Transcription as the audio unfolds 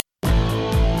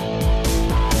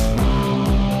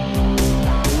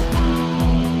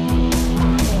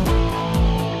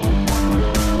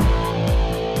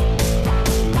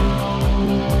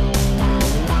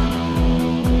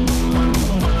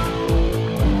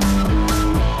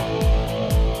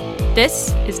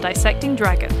This is Dissecting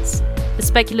Dragons, the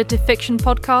speculative fiction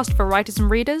podcast for writers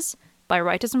and readers by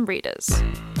writers and readers.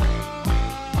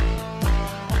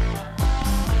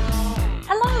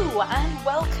 Hello and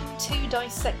welcome to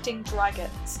Dissecting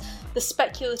Dragons, the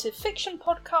speculative fiction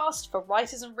podcast for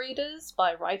writers and readers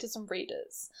by writers and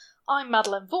readers. I'm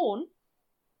Madeline Vaughan.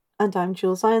 And I'm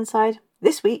Jules Ironside.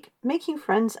 This week, Making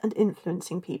Friends and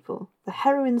Influencing People, the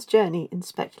heroine's journey in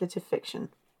speculative fiction.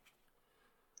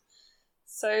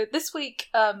 So this week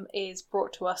is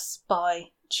brought to us by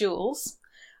Jules,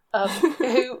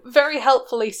 who very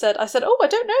helpfully said, I said, I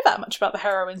don't know that much about the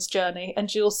heroine's journey. And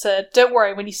Jules said, don't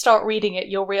worry, when you start reading it,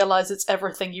 you'll realise it's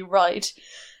everything you write.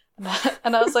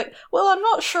 And I was like, well, I'm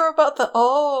not sure about the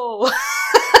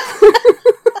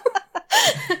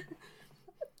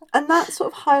And that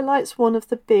sort of highlights one of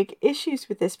the big issues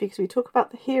with this, because we talk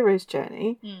about the hero's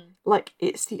journey like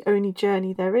it's the only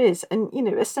journey there is. And, you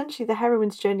know, essentially the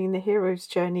heroine's journey and the hero's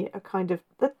journey are kind of,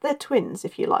 they're twins,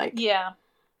 if you like. Yeah.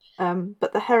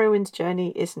 But the heroine's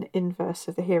journey is an inverse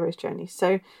of the hero's journey.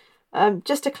 So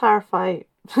just to clarify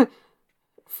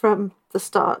from the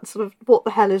start, sort of what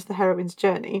the hell is the heroine's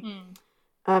journey?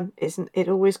 Isn't it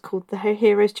always called the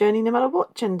hero's journey no matter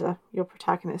what gender your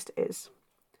protagonist is?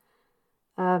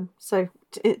 So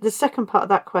the second part of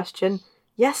that question,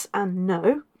 yes and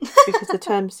no, because the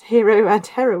terms hero and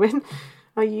heroine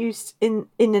are used in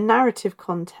a narrative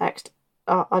context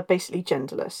are basically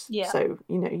genderless. Yeah. So,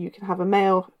 you know, you can have a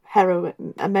male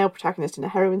protagonist in a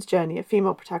heroine's journey, a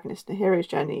female protagonist in a hero's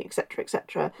journey, etc.,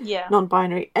 etc. Yeah.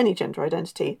 Non-binary, any gender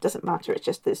identity, doesn't matter. It's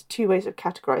just there's two ways of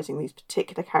categorizing these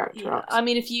particular character arcs. I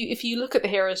mean, if you look at the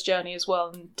hero's journey as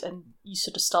well, and you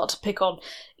sort of start to pick on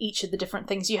each of the different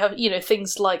things, you have, you know,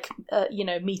 things like,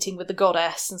 meeting with the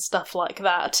goddess and stuff like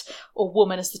that, or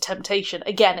woman as the temptation.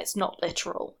 Again, it's not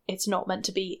literal. It's not meant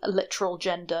to be a literal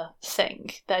gender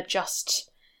thing.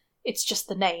 It's just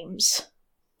the names.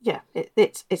 Yeah,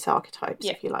 it's archetypes,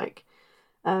 if you like.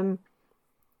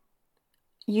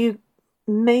 You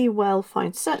may well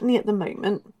find, certainly at the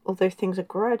moment, although things are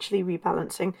gradually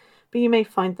rebalancing, but you may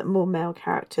find that more male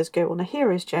characters go on a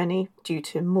hero's journey due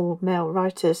to more male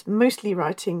writers mostly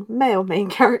writing male main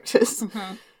characters.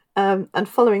 And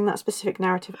following that specific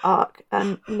narrative arc.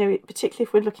 And, you know, particularly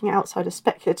if we're looking outside of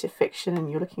speculative fiction and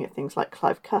you're looking at things like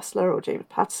Clive Cussler or David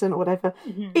Patterson or whatever,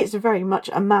 it's very much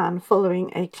a man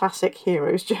following a classic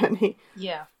hero's journey.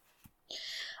 Yeah.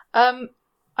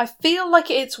 I feel like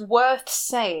it's worth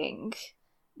saying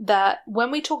that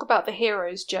when we talk about the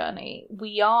hero's journey,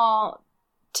 we're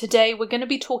going to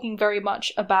be talking very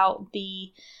much about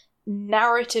the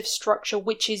narrative structure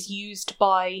which is used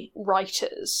by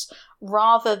writers,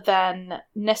 rather than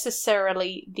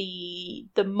necessarily the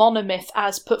monomyth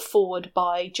as put forward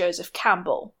by Joseph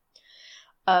Campbell.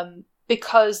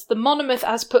 Because the monomyth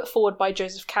as put forward by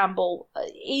Joseph Campbell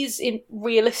is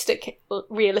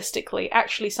realistically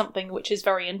actually something which is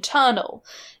very internal.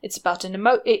 It's about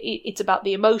it's about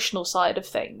the emotional side of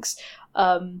things.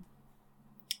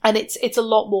 And it's a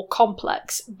lot more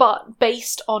complex, but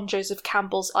based on Joseph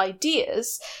Campbell's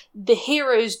ideas, the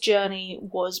hero's journey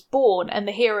was born, and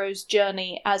the hero's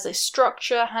journey as a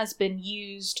structure has been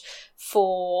used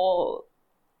for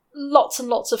lots and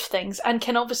lots of things, and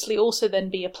can obviously also then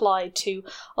be applied to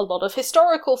a lot of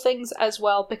historical things as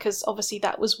well, because obviously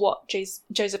that was what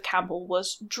Joseph Campbell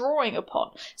was drawing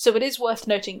upon. So it is worth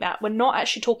noting that we're not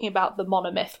actually talking about the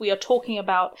monomyth, we are talking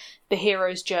about the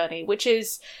hero's journey, which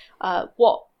is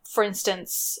what, for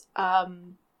instance,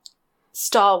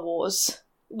 Star Wars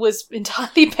was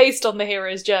entirely based on the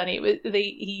hero's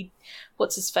journey.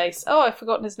 What's his face? Oh, I've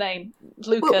forgotten his name.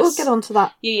 Lucas. We'll get onto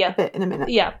that a bit in a minute.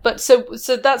 Yeah, but so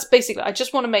that's basically, I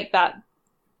just want to make that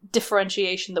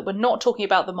differentiation that we're not talking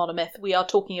about the monomyth, we are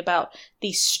talking about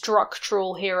the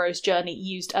structural hero's journey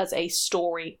used as a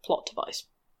story plot device.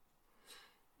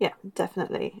 Yeah,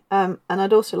 definitely. And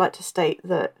I'd also like to state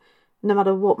that no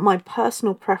matter what my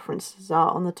personal preferences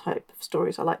are on the type of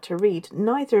stories I like to read,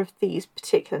 neither of these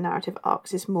particular narrative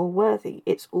arcs is more worthy.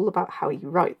 It's all about how you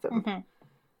write them.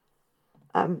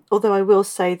 Although I will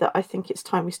say that I think it's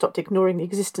time we stopped ignoring the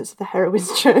existence of the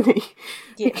heroine's journey,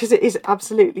 because it is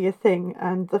absolutely a thing.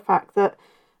 And the fact that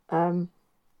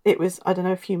it was, I don't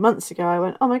know, a few months ago, I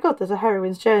went, oh my God, there's a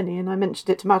heroine's journey. And I mentioned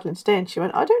it to Madeline today and she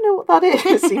went, I don't know what that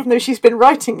is, even though she's been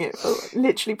writing it for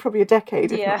literally probably a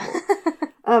decade, if not more.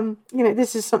 You know,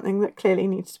 this is something that clearly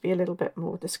needs to be a little bit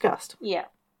more discussed. Yeah.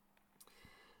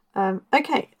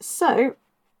 Okay, so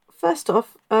first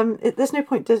off, there's no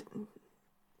point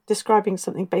describing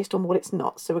something based on what it's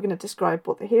not. So we're going to describe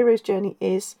what the hero's journey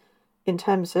is in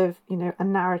terms of, you know, a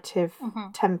narrative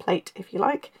template, if you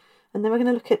like. And then we're going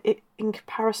to look at it in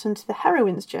comparison to the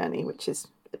heroine's journey, which is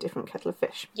a different kettle of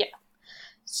fish. Yeah.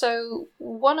 So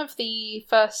one of the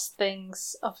first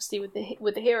things, obviously, with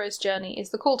the hero's journey is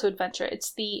the call to adventure.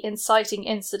 It's the inciting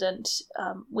incident,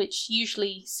 which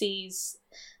usually sees,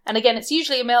 and again, it's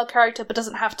usually a male character, but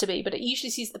doesn't have to be. But it usually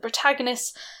sees the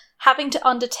protagonist having to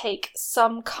undertake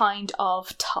some kind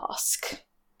of task.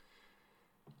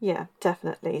 Yeah,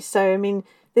 definitely. So, I mean,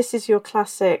 this is your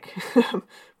classic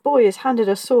boy is handed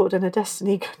a sword and a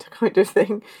destiny kind of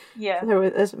thing. Yeah. So,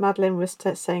 as Madeline was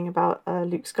saying about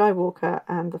Luke Skywalker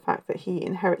and the fact that he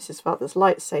inherits his father's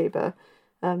lightsaber,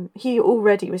 he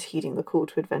already was heeding the call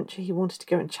to adventure. He wanted to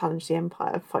go and challenge the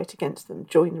Empire, fight against them,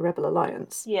 join the Rebel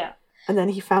Alliance. Yeah. And then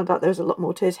he found out there was a lot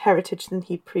more to his heritage than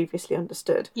he'd previously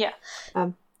understood. Yeah.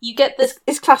 You get this.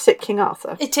 It's classic King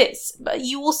Arthur. It is. But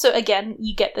you also, again,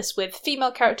 you get this with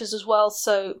female characters as well.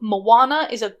 So Moana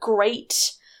is a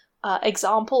great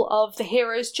example of the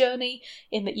hero's journey,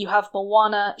 in that you have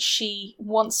Moana. She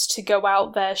wants to go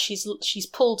out there. She's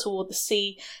pulled toward the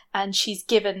sea, and she's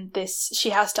given this. She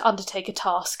has to undertake a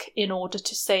task in order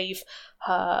to save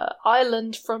her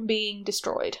island from being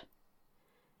destroyed.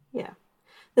 Yeah.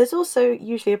 There's also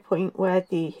usually a point where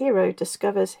the hero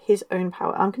discovers his own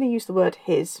power. I'm going to use the word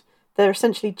his. They're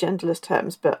essentially genderless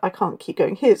terms, but I can't keep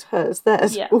going his, hers,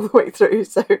 theirs all the way through.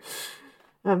 So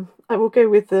I will go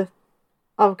with the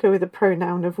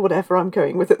pronoun of whatever I'm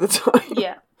going with at the time.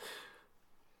 Yeah.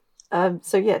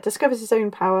 Discovers his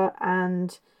own power,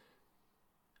 and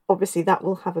obviously that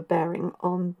will have a bearing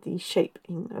on the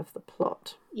shaping of the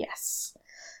plot. Yes.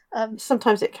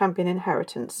 Sometimes it can be an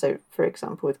inheritance. So, for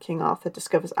example, with King Arthur,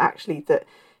 discovers actually that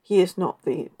he is not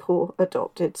the poor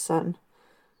adopted son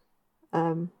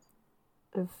of...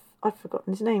 I've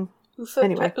forgotten his name.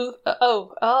 Anyway.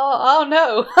 Oh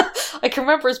no! I can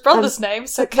remember his brother's name,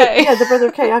 so Kay. The brother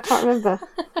of Kay, I can't remember.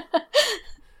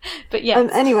 But yeah.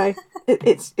 Anyway,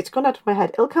 it's gone out of my head.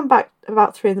 It'll come back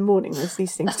about 3 a.m, as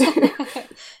these things do.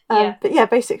 But yeah,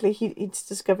 basically he's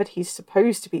discovered he's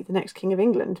supposed to be the next King of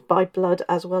England by blood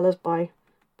as well as by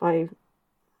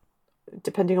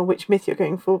depending on which myth you're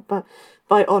going for, but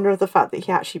by honour of the fact that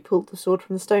he actually pulled the sword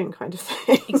from the stone kind of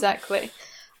thing. Exactly.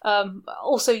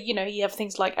 Also, you have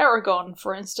things like Aragon,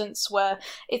 for instance, where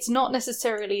it's not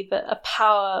necessarily that a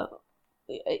power...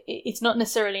 It's not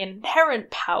necessarily an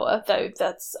inherent power, though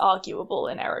that's arguable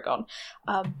in Aragon.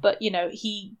 But,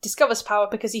 he discovers power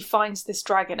because he finds this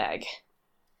dragon egg.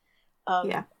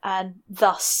 And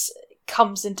thus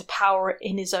comes into power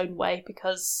in his own way,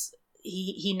 because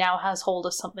he now has hold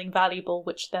of something valuable,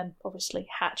 which then obviously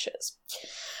hatches.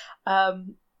 It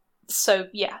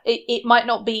might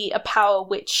not be a power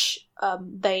which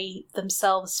they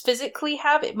themselves physically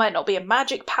have. It might not be a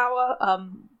magic power,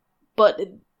 but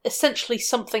essentially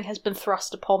something has been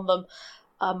thrust upon them,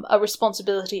 a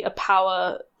responsibility, a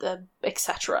power,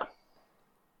 etc.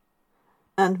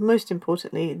 And most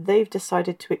importantly, they've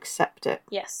decided to accept it.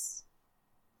 Yes.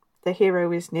 The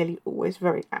hero is nearly always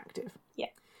very active. Yeah.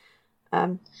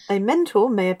 A mentor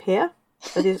may appear,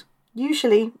 but is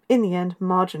usually, in the end,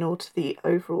 marginal to the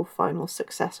overall final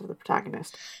success of the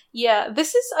protagonist. Yeah,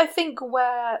 this is, I think,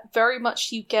 where very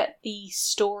much you get the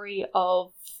story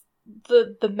of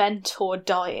the mentor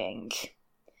dying,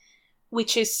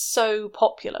 which is so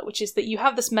popular, which is that you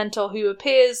have this mentor who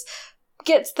appears,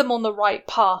 gets them on the right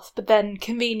path, but then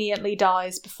conveniently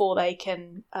dies before they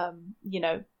can,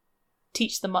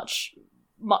 teach them much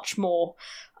more,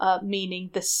 meaning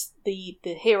the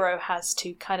hero has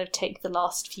to kind of take the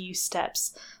last few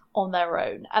steps on their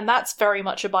own. And that's very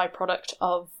much a byproduct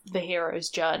of the hero's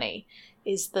journey,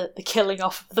 is the killing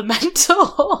off of the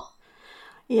mentor.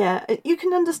 Yeah, you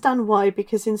can understand why,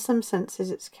 because in some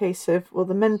senses it's a case of, well,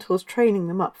 the mentor's training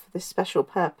them up for this special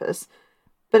purpose.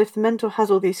 But if the mentor has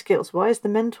all these skills, why is the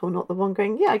mentor not the one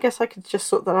going, yeah, I guess I could just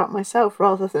sort that out myself,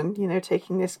 rather than,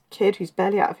 taking this kid who's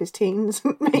barely out of his teens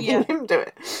and making him do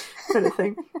it, kind of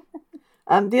thing.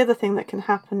 The other thing that can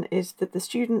happen is that the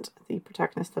student, the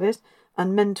protagonist that is,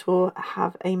 and mentor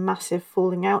have a massive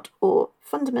falling out or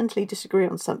fundamentally disagree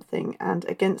on something, and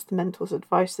against the mentor's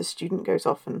advice, the student goes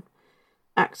off and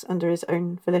acts under his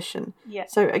own volition. Yeah.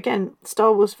 So again,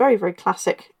 Star Wars, very, very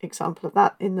classic example of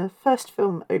that. In the first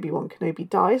film, Obi-Wan Kenobi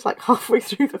dies like halfway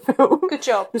through the film. Good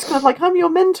job. It's kind of like, I'm your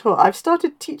mentor. I've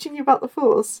started teaching you about the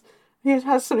Force. He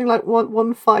has something like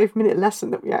one 5-minute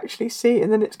lesson that we actually see,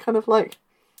 and then it's kind of like,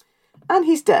 and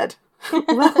he's dead.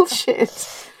 Well,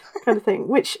 shit. Kind of thing.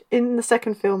 Which in the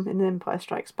second film, in The Empire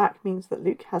Strikes Back, means that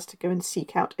Luke has to go and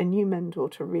seek out a new mentor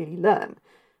to really learn.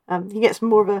 He gets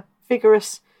more of a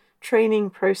vigorous training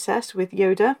process with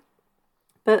Yoda,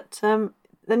 but then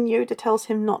Yoda tells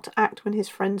him not to act when his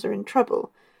friends are in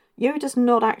trouble. Yoda's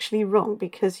not actually wrong,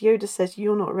 because Yoda says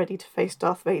you're not ready to face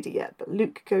Darth Vader yet, but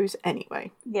Luke goes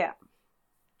anyway. Yeah.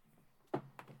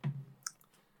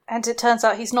 And it turns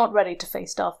out he's not ready to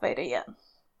face Darth Vader yet.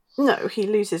 No, he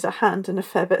loses a hand and a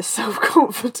fair bit of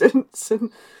self-confidence.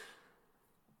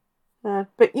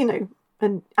 But, you know,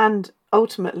 and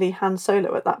ultimately Han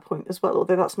Solo at that point as well,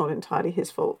 although that's not entirely his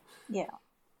fault. Yeah.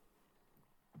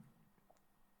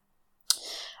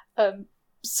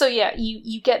 So yeah,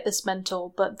 you get this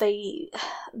mentor, but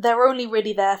they're only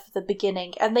really there for the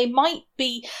beginning, and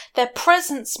their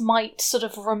presence might sort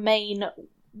of remain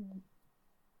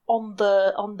on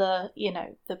the you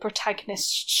know, the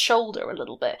protagonist's shoulder a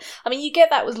little bit. I mean, you get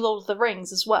that with Lord of the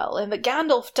Rings as well, and that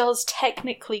Gandalf does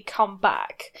technically come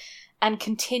back and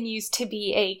continues to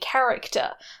be a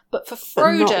character, but for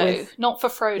Frodo, not for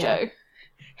Frodo. Yeah.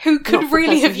 Who could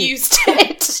really have used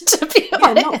it, to be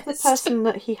honest. Yeah, not the person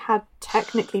that he had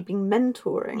technically been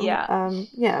mentoring.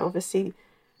 Yeah. Obviously.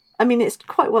 I mean, it's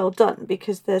quite well done,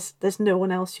 because there's no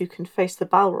one else who can face the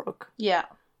Balrog. Yeah.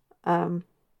 And,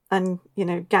 you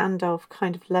know, Gandalf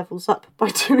kind of levels up by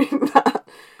doing that,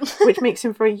 which makes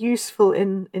him very useful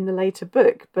in the later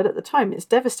book. But at the time, it's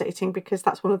devastating, because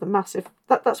that's one of the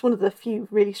that's one of the few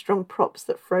really strong props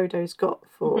that Frodo's got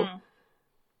for... Mm-hmm.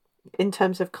 In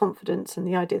terms of confidence and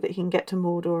the idea that he can get to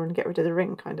Mordor and get rid of the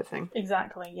ring, kind of thing.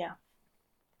 Exactly, yeah.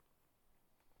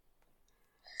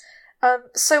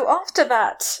 So after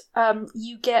that,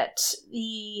 you get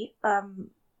the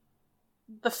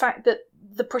fact that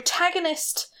the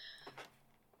protagonist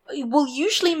will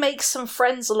usually make some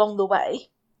friends along the way,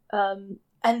 and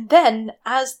then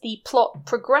as the plot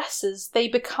progresses, they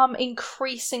become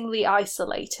increasingly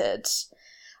isolated.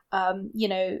 You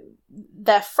know,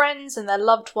 their friends and their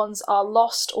loved ones are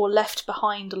lost or left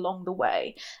behind along the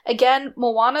way. Again,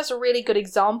 Moana's a really good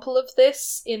example of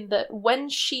this, in that when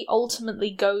she ultimately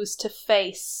goes to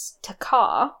face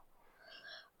Takar,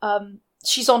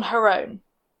 she's on her own.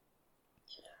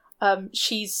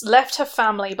 She's left her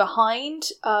family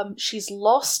behind. She's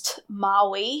lost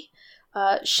Maui.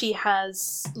 She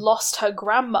has lost her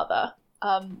grandmother.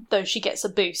 Though she gets a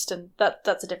boost, and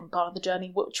that's a different part of the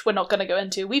journey, which we're not going to go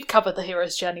into. We've covered the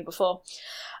hero's journey before.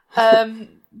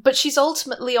 But she's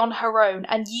ultimately on her own,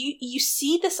 and you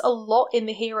see this a lot in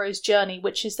the hero's journey,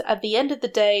 which is that at the end of the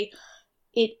day,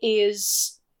 it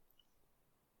is...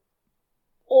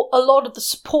 a lot of the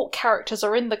support characters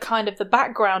are in the kind of the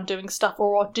background doing stuff,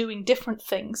 or are doing different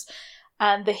things,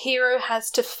 and the hero has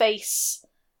to face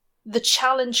the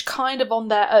challenge kind of on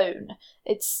their own.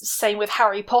 It's the same with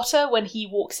Harry Potter when he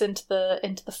walks into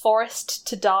the forest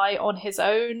to die on his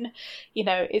own. You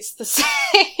know, it's the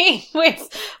same with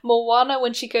Moana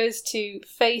when she goes to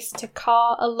face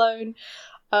Takar alone.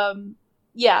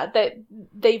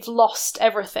 They've lost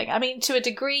everything. I mean, to a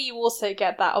degree, you also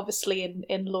get that obviously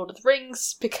in Lord of the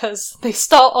Rings, because they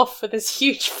start off with this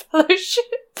huge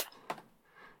fellowship.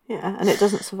 Yeah, and it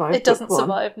doesn't survive. It doesn't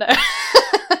survive, no.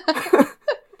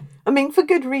 I mean, for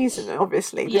good reason,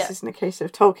 obviously. This isn't a case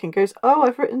of Tolkien goes, oh,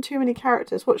 I've written too many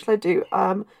characters, what shall I do?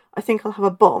 I think I'll have a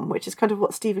bomb, which is kind of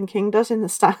what Stephen King does in The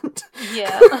Stand.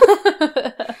 Yeah.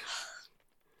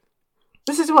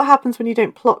 This is what happens when you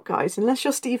don't plot, guys. Unless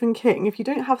you're Stephen King, if you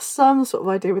don't have some sort of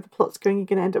idea where the plot's going, you're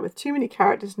going to end up with too many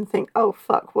characters and think, oh,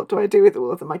 fuck, what do I do with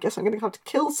all of them? I guess I'm going to have to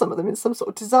kill some of them in some sort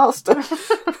of disaster.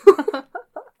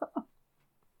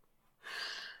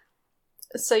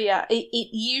 So yeah, it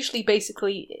usually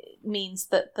basically means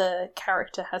that the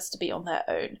character has to be on their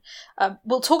own.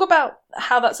 We'll talk about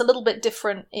how that's a little bit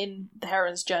different in the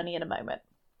heroine's journey in a moment.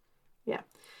 Yeah.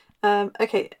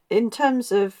 Okay, in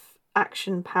terms of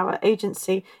action, power,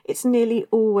 agency, it's nearly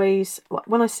always,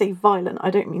 when I say violent, I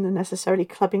don't mean they're necessarily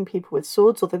clubbing people with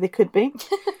swords, although they could be.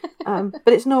 But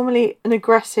it's normally an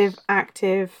aggressive,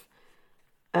 active,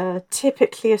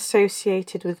 typically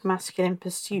associated with masculine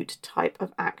pursuit type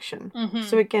of action. Mm-hmm.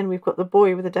 So again, we've got the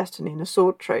boy with a destiny and a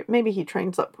sword trope. Maybe he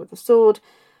trains up with a sword.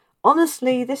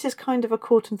 Honestly, this is kind of a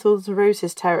Caught in Thorns and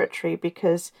Roses territory,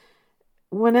 because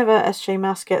whenever S.J.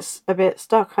 Maas gets a bit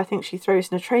stuck, I think she throws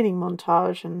in a training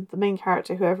montage, and the main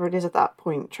character, whoever it is at that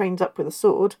point, trains up with a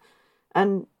sword.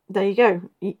 And there you go.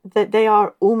 They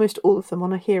are almost all of them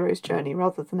on a hero's journey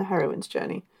rather than a heroine's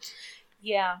journey.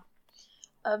 Yeah.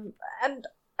 And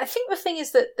I think the thing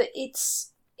is that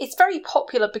it's very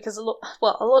popular because a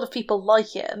lot of people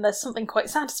like it, and there's something quite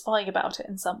satisfying about it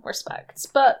in some respects.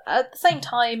 But at the same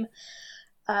time,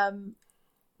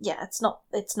 it's not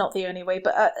the only way.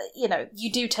 But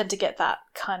you do tend to get that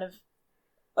kind of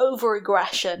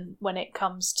over-aggression when it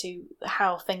comes to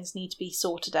how things need to be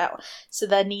sorted out. So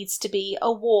there needs to be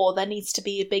a war, there needs to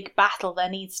be a big battle, there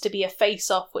needs to be a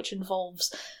face-off which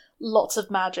involves lots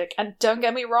of magic. And don't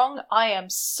get me wrong, I am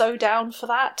so down for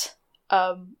that.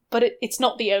 But it's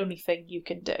not the only thing you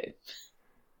can do.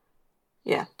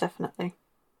 Yeah, definitely.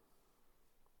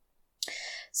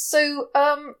 So,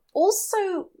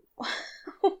 also,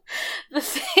 the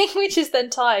thing which is then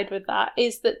tied with that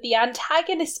is that the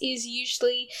antagonist is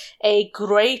usually a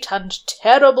great and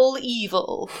terrible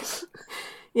evil.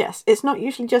 Yes, it's not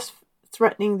usually just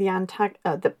threatening the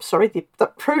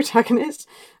protagonist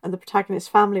and the protagonist's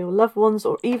family or loved ones,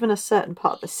 or even a certain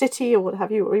part of the city or what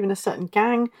have you, or even a certain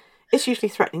gang. It's usually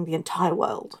threatening the entire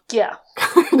world. Yeah.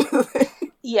 Kind of thing.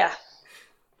 Yeah.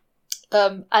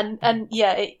 And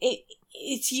yeah,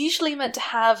 it's usually meant to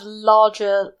have a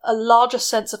larger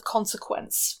sense of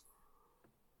consequence.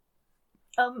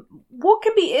 What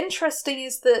can be interesting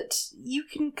is that you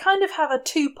can kind of have a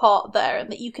two-part there,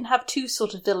 and that you can have two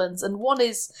sort of villains, and one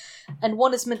is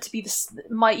meant to be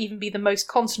might even be the most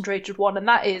concentrated one, and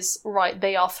that is, right,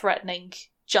 they are threatening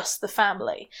just the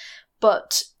family.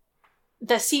 But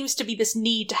there seems to be this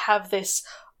need to have this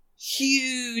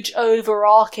huge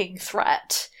overarching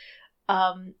threat,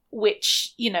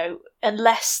 which,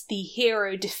 unless the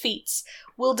hero defeats,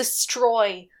 will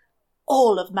destroy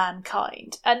all of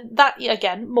mankind. And that,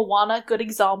 again, Moana, good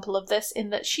example of this, in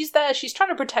that she's trying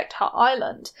to protect her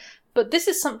island, but this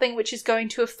is something which is going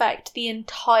to affect the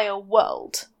entire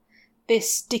world.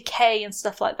 This decay and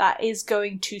stuff like that is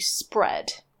going to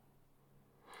spread.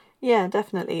 Yeah,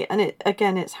 definitely. And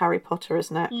it's Harry Potter,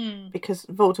 isn't it? Because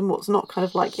Voldemort's not kind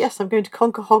of like, yes, I'm going to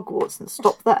conquer Hogwarts and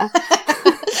stop there.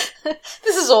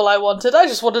 This is all I wanted. I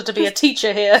just wanted to be a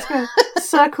teacher here.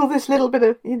 Circle this little bit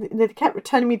of... They kept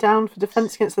returning me down for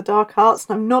Defence Against the Dark Arts,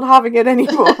 and I'm not having it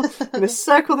anymore. I'm going to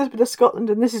circle this bit of Scotland,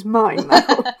 and this is mine now.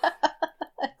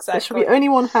 Exactly. There should be only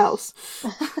one house.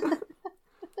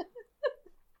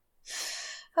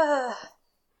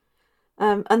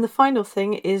 And the final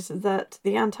thing is that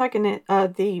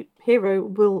the hero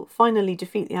will finally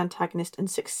defeat the antagonist and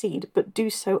succeed, but do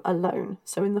so alone.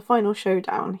 So in the final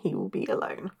showdown, he will be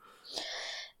alone.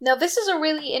 Now, this is a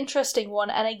really interesting one,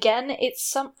 and again, it's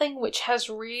something which has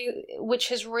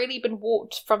really been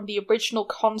warped from the original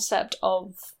concept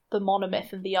of the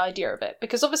monomyth and the idea of it.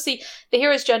 Because obviously, the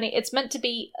hero's journey, it's meant to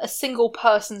be a single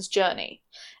person's journey.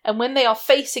 And when they are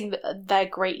facing their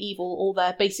great evil, or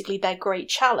their great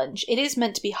challenge, it is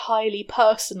meant to be highly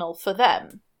personal for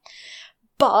them.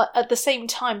 But at the same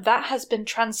time, that has been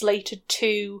translated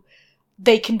to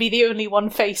they can be the only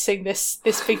one facing this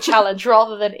big challenge,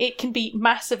 rather than it can be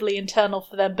massively internal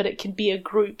for them, but it can be a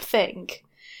group thing.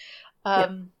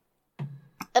 And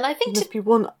I think there must be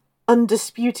one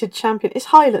undisputed champion. It's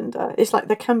Highlander. It's like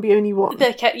there can be only one.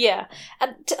 Yeah.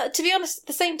 And to be honest, at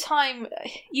the same time,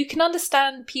 you can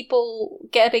understand people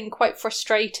getting quite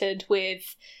frustrated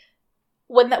with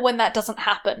when that doesn't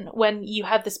happen, when you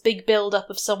have this big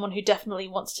build-up of someone who definitely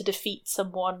wants to defeat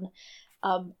someone,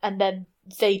 and then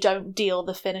they don't deal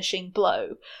the finishing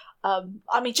blow.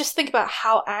 I mean, just think about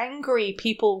how angry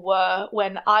people were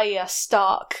when Arya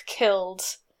Stark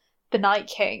killed the Night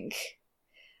King,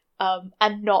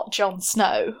 and not Jon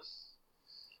Snow.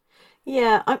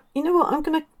 Yeah, you know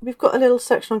what? We've got a little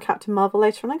section on Captain Marvel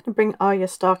later, and I'm going to bring Arya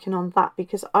Stark in on that,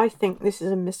 because I think this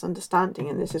is a misunderstanding,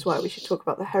 and this is why we should talk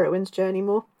about the heroine's journey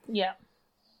more. Yeah.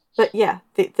 But yeah,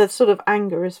 the sort of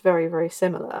anger is very, very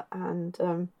similar,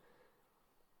 and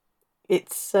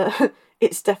it's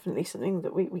definitely something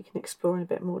that we can explore in a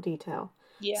bit more detail.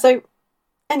 Yeah. So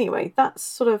anyway, that's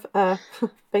sort of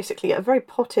basically a very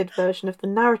potted version of the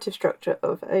narrative structure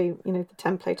of the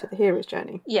template of the hero's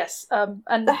journey. Yes,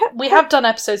 and we have done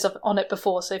episodes on it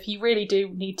before, so if you really do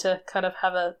need to kind of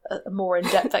have a more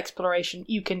in-depth exploration,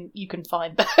 you can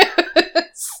find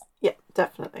those. Yeah,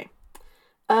 definitely.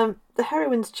 The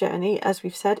heroine's journey, as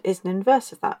we've said, is an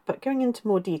inverse of that, but going into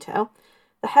more detail,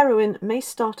 the heroine may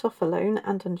start off alone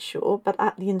and unsure, but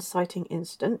at the inciting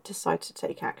incident decides to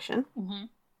take action. Mm-hmm.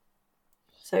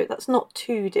 So that's not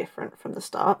too different from the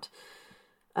start.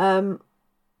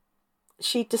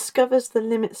 She discovers the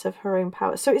limits of her own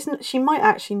power. So she might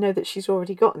actually know that she's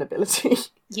already got an ability.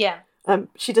 Yeah.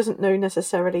 She doesn't know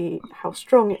necessarily how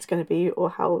strong it's going to be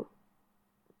or how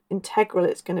integral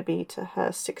it's going to be to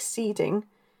her succeeding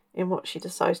in what she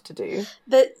decides to do.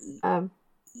 But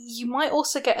you might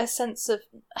also get a sense of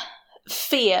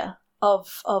fear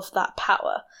of that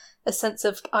power. A sense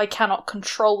of, I cannot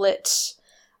control it.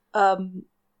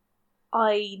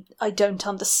 I don't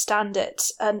understand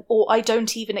it, or I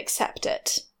don't even accept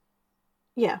it.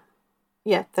 Yeah,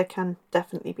 there can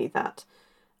definitely be that.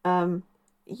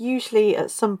 Usually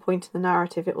at some point in the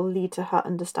narrative it will lead to her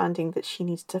understanding that she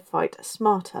needs to fight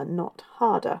smarter, not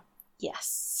harder.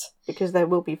 Yes. Because there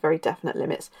will be very definite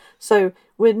limits. So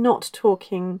we're not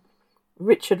talking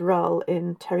Richard Rull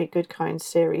in Terry Goodkind's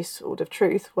series Sword of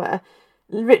Truth, where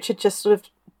Richard just sort of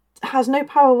has no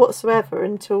power whatsoever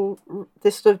until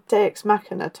this sort of Deus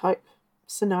Machina type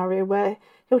scenario where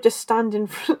he'll just stand in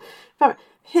front.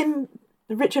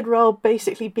 Richard Rull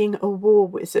basically being a war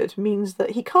wizard means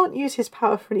that he can't use his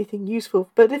power for anything useful,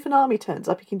 but if an army turns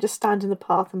up, he can just stand in the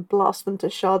path and blast them to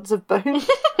shards of bone.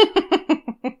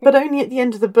 But only at the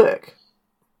end of the book.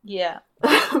 Yeah.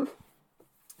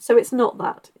 So it's not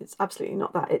that. It's absolutely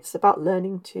not that. It's about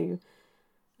learning to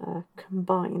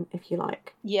combine, if you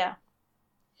like. Yeah.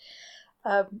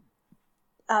 I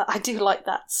do like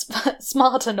that.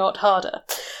 Smarter, not harder.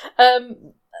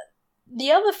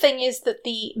 The other thing is that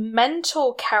the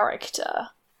mentor character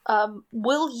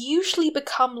will usually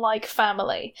become like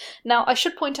family. Now, I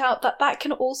should point out that that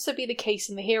can also be the case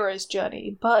in the hero's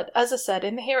journey, but as I said,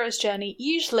 in the hero's journey,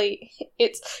 usually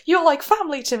it's, you're like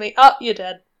family to me. Oh, you're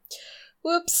dead.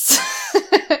 Whoops.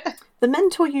 The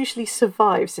mentor usually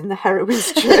survives in the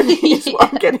heroine's journey, is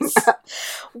what I'm getting at.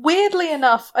 Weirdly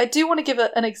enough, I do want to give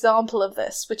an example of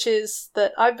this, which is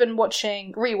that I've been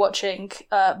rewatching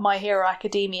My Hero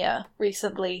Academia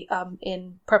recently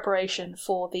in preparation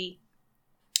for the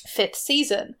 5th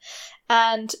season,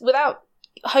 and without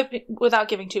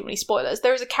giving too many spoilers,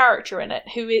 there is a character in it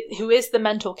who is the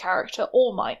mentor character,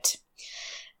 All Might,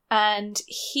 and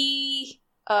he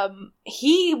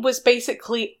was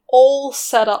basically all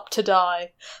set up to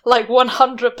die. Like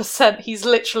 100%, he's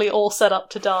literally all set up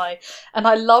to die. And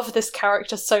I love this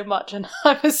character so much, and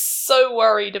I was so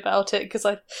worried about it because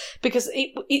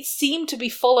it seemed to be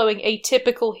following a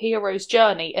typical hero's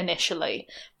journey initially.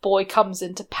 Boy comes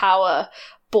into power,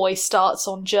 boy starts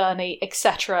on journey,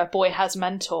 etc. Boy has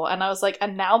mentor, and I was like,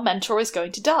 and now mentor is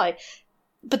going to die.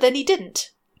 But then he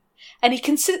didn't. And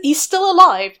he's still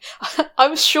alive. I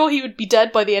was sure he would be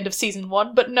dead by the end of season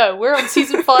 1, but no, we're on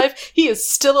season 5, he is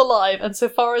still alive, and so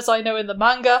far as I know in the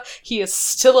manga, he is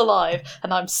still alive,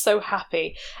 and I'm so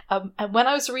happy. And when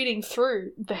I was reading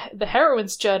through the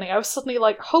heroine's journey, I was suddenly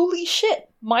like, holy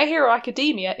shit, My Hero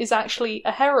Academia is actually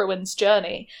a heroine's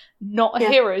journey, not a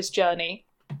hero's journey.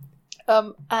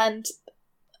 And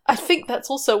I think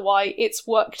that's also why it's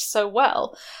worked so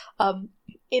well,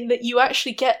 in that you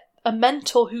actually get a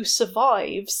mentor who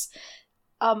survives,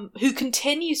 who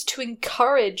continues to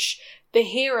encourage the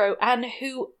hero and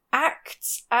who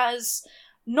acts as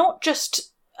not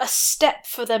just a step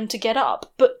for them to get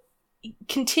up, but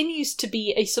continues to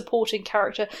be a supporting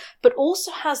character, but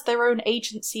also has their own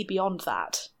agency beyond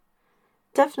that.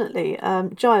 Definitely.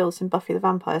 Giles in Buffy the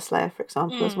Vampire Slayer, for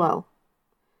example, as well.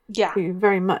 Yeah. Who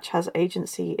very much has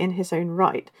agency in his own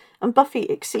right. And Buffy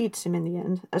exceeds him in the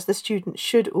end, as the student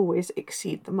should always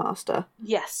exceed the master.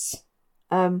 Yes.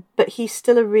 But he's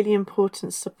still a really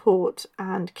important support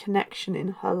and connection in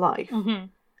her life. Mm-hmm.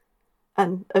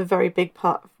 And a very big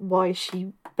part of why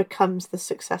she becomes the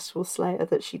successful Slayer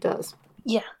that she does.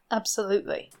 Yeah,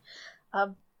 absolutely.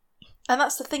 And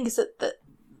that's the thing, is that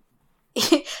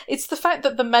it's the fact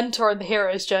that the mentor in the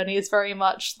hero's journey is very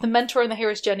much, the mentor in the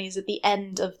hero's journey is at the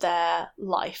end of their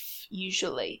life,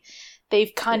 usually.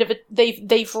 They've kind of,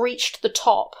 they've reached the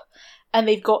top and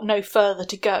they've got no further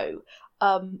to go.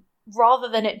 Rather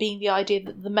than it being the idea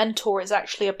that the mentor is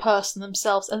actually a person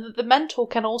themselves, and that the mentor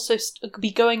can also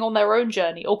be going on their own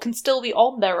journey, or can still be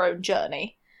on their own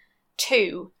journey,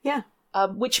 too. Yeah.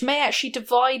 Which may actually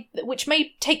which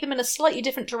may take them in a slightly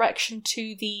different direction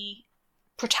to the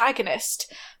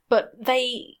protagonist, but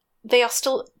they are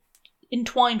still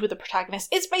entwined with the protagonist.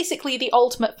 It's basically the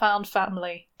ultimate found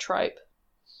family trope.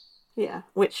 Yeah,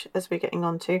 which, as we're getting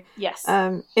on to, yes,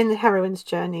 in the heroine's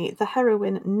journey, the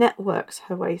heroine networks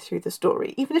her way through the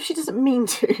story, even if she doesn't mean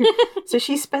to. So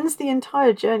she spends the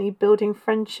entire journey building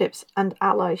friendships and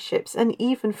allyships and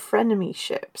even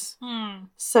frenemyships.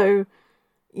 So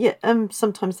yeah,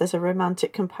 sometimes there's a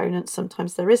romantic component,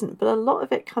 sometimes there isn't, but a lot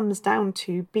of it comes down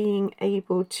to being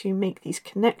able to make these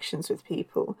connections with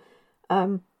people.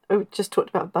 I just talked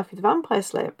about Buffy the Vampire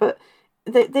Slayer, but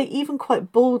they even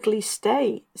quite boldly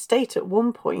state at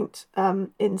one point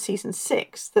in season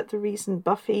 6 that the reason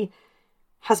Buffy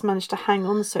has managed to hang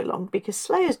on so long, because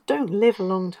Slayers don't live a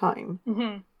long time.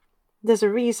 Mm-hmm. There's a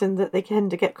reason that they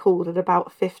tend to get called at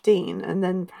about 15 and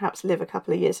then perhaps live a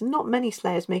couple of years. And not many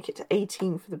Slayers make it to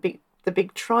 18 for the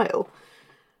big trial,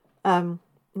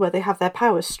 where they have their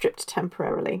powers stripped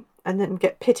temporarily and then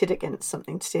get pitted against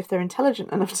something to see if they're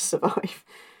intelligent enough to survive.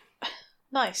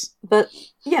 Nice. But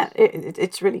yeah,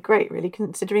 it's really great, really,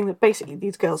 considering that basically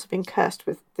these girls have been cursed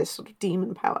with this sort of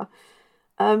demon power.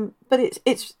 But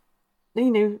it's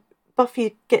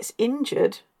Buffy gets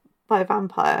injured by a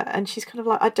vampire, and she's kind of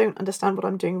like, I don't understand what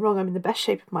I'm doing wrong. I'm in the best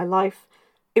shape of my life.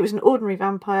 It was an ordinary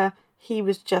vampire. He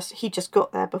just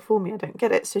got there before me. I don't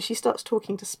get it. So she starts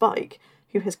talking to Spike,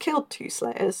 who has killed 2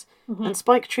 Slayers, and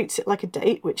Spike treats it like a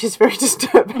date, which is very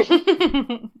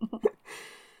disturbing.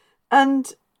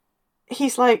 And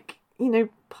he's like,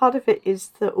 part of it is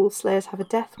that all Slayers have a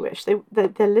death wish.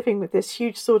 They're living with this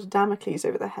huge sword of Damocles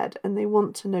over their head, and they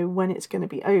want to know when it's going to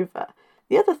be over.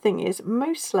 The other thing is,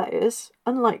 most Slayers,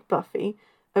 unlike Buffy,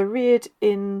 are reared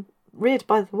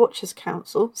by the Watchers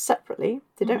Council separately.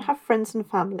 They don't have friends and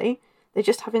family. They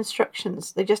just have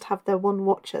instructions. They just have their one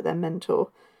Watcher, their mentor.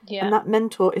 Yeah. And that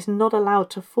mentor is not allowed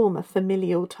to form a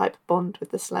familial type bond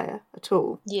with the Slayer at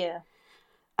all. Yeah.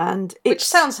 And which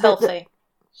sounds healthy.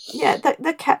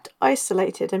 They're kept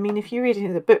isolated. I mean, if you read any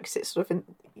of the books, it's sort of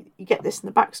you get this in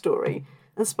the backstory.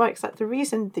 And Spike's like, the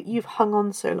reason that you've hung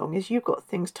on so long is you've got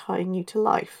things tying you to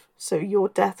life. So your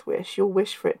death wish, your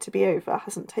wish for it to be over,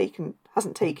 hasn't taken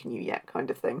you yet, kind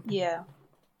of thing. Yeah.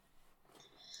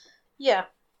 Yeah.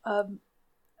 And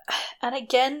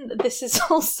again, this is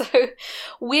also,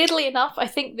 weirdly enough, I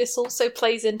think this also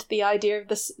plays into the idea of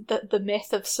the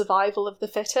myth of survival of the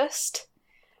fittest,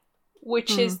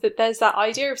 which is that there's that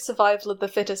idea of survival of the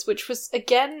fittest, which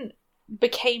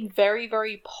became very,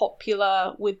 very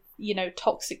popular with,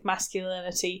 toxic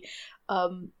masculinity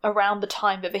around the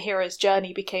time that the hero's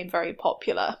journey became very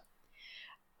popular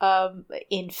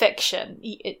in fiction,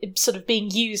 it sort of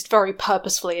being used very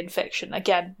purposefully in fiction.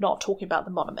 Again, not talking about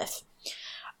the monomyth.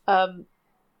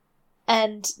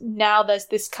 And now there's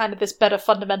this better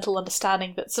fundamental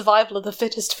understanding that survival of the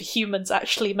fittest for humans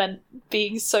actually meant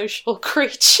being social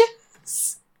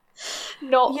creatures.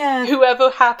 Not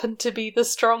whoever happened to be the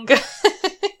strongest.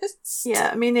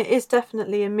 Yeah, I mean, it is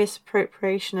definitely a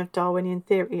misappropriation of Darwinian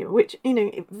theory, which,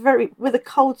 with a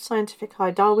cold scientific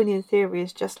eye, Darwinian theory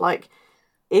is just like,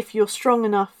 if you're strong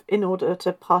enough in order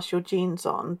to pass your genes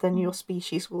on, then your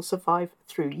species will survive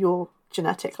through your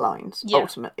genetic lines,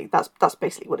 ultimately. That's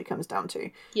basically what it comes down to.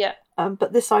 Yeah.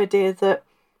 But this idea that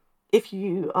if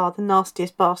you are the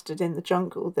nastiest bastard in the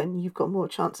jungle, then you've got more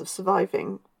chance of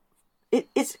surviving.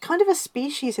 It's kind of a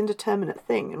species indeterminate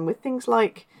thing, and with things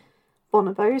like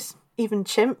bonobos, even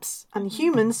chimps, and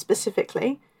humans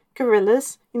specifically,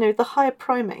 gorillas, the higher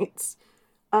primates,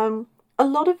 a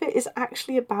lot of it is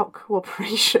actually about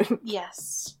cooperation.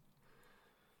 Yes.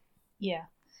 Yeah.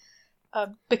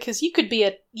 Because you could be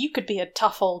a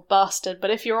tough old bastard, but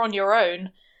if you're on your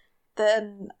own,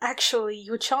 then actually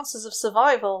your chances of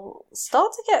survival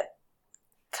start to get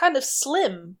kind of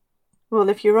slim. Well,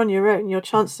 if you're on your own, your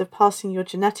chances of passing your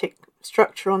genetic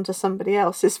structure onto somebody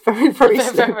else is very, very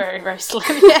slim. Very, very, very slim,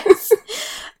 yes.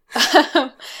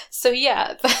 So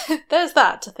yeah, there's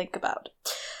that to think about.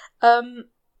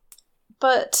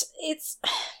 But it's...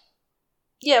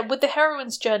 Yeah, with the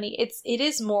heroine's journey, it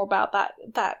is more about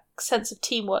that sense of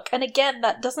teamwork. And again,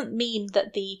 that doesn't mean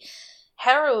that the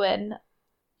heroine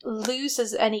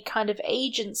loses any kind of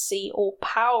agency or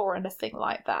power or anything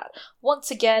like that.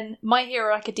 Once again, My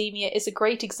Hero Academia is a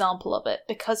great example of it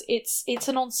because it's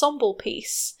an ensemble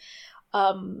piece.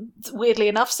 Weirdly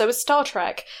enough, so is Star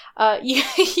Trek. You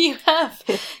have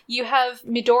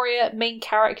Midoriya, main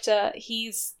character.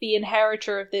 He's the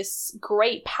inheritor of this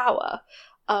great power.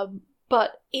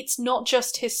 But it's not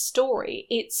just his story,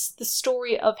 it's the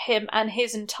story of him and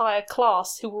his entire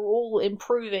class who are all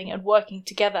improving and working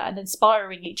together and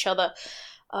inspiring each other.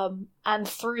 And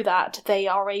through that, they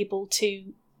are able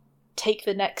to take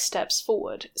the next steps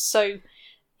forward. So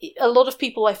a lot of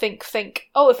people, I think,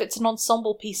 if it's an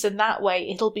ensemble piece in that way,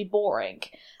 it'll be boring.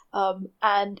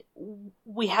 And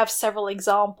we have several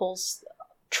examples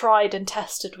tried and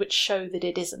tested which show that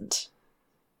it isn't.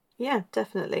 Yeah,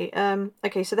 definitely.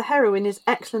 Okay, so the heroine is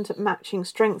excellent at matching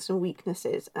strengths and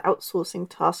weaknesses, outsourcing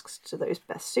tasks to those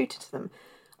best suited to them.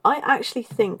 I actually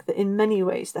think that in many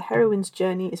ways the heroine's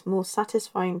journey is more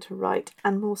satisfying to write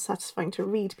and more satisfying to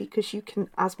read because you can,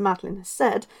 as Madeline has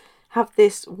said, have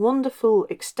this wonderful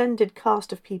extended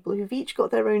cast of people who've each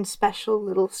got their own special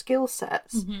little skill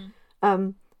sets. Mm-hmm.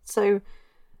 So...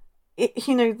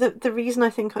 the reason I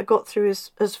think I got through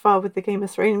as far with the Game of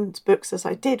Thrones books as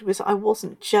I did was I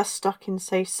wasn't just stuck in,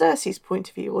 say, Cersei's point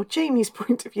of view or Jaime's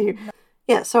point of view.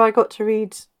 Yeah, so I got to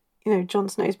read, Jon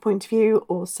Snow's point of view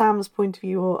or Sam's point of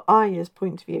view or Arya's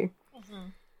point of view.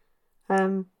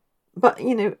 Mm-hmm. But,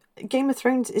 Game of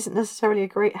Thrones isn't necessarily a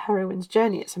great heroine's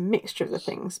journey. It's a mixture of the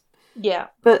things. Yeah.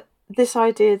 But this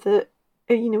idea that,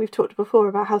 we've talked before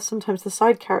about how sometimes the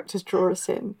side characters draw us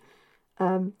in.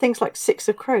 Things like Six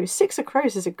of Crows. Six of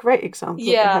Crows is a great example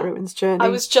of the heroine's journey. I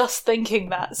was just thinking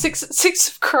that. Six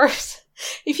of Crows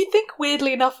If you think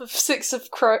weirdly enough of Six of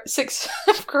Crows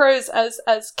as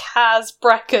Kaz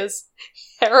Brekka's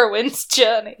heroine's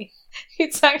journey,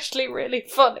 it's actually really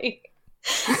funny.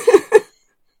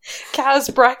 Kaz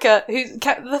Brekka,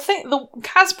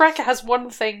 Kaz Brekka has one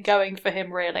thing going for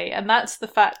him, really, and that's the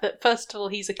fact that, first of all,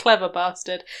 he's a clever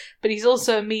bastard, but he's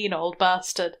also a mean old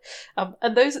bastard.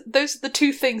 And those are the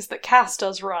two things that Kaz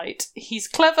does right. He's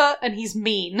clever and he's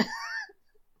mean.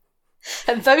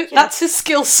 And that's his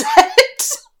skill set.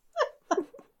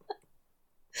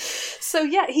 So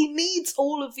yeah, he needs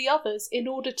all of the others in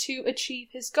order to achieve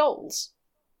his goals.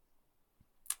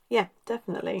 Yeah,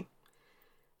 definitely.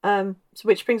 So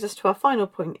which brings us to our final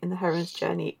point in the heroine's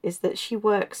journey, is that she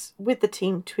works with the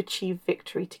team to achieve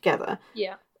victory together.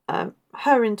 Yeah.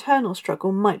 Her internal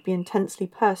struggle might be intensely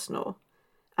personal,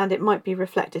 and it might be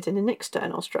reflected in an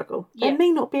external struggle. Yeah. There may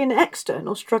not be an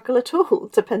external struggle at all,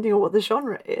 depending on what the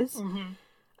genre is.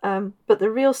 Mm-hmm. But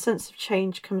the real sense of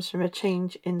change comes from a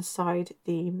change inside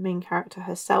the main character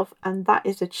herself, and that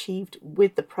is achieved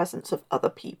with the presence of other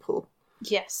people.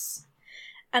 Yes.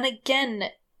 And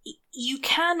again, you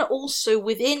can also,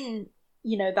 within,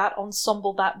 that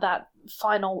ensemble, that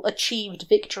final achieved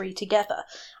victory together,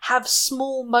 have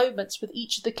small moments with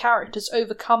each of the characters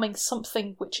overcoming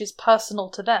something which is personal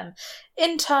to them,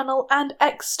 internal and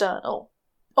external.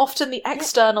 Often the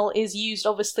external is used,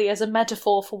 obviously, as a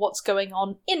metaphor for what's going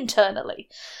on internally.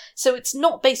 So it's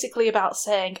not basically about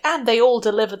saying, and they all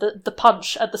deliver the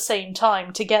punch at the same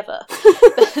time together.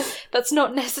 That's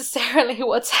not necessarily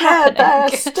what's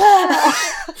happening.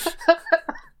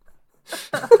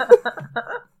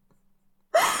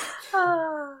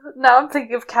 Now I'm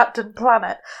thinking of Captain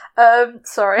Planet.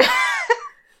 Sorry.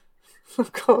 Oh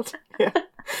God, yeah.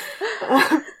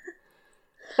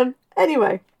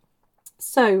 Anyway.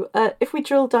 So, if we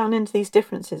drill down into these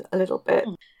differences a little bit.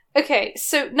 Okay,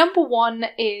 so number one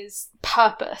is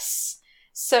purpose.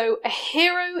 So, a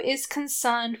hero is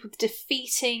concerned with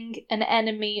defeating an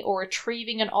enemy or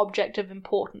retrieving an object of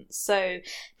importance. So,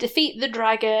 defeat the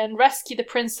dragon, rescue the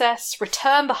princess,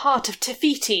 return the heart of Te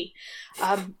Fiti,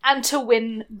 and to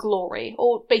win glory.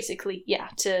 Or basically,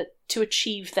 to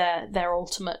achieve their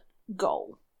ultimate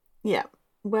goal. Yeah.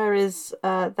 Whereas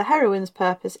the heroine's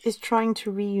purpose is trying to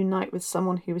reunite with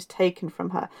someone who was taken from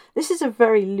her. This is a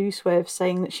very loose way of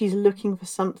saying that she's looking for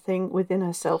something within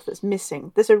herself that's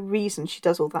missing. There's a reason she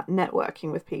does all that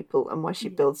networking with people and why she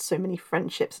builds so many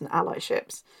friendships and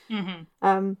allyships.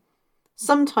 Mm-hmm.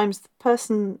 Sometimes the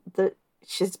person that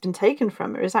she's been taken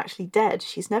from her is actually dead.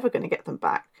 She's never going to get them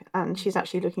back, and she's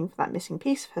actually looking for that missing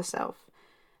piece of herself.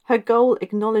 Her goal,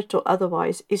 acknowledged or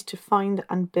otherwise, is to find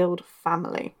and build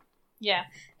family. Yeah.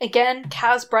 Again,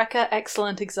 Kaz Brekka,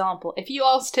 excellent example. If you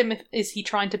asked him is he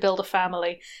trying to build a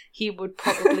family, he would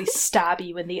probably stab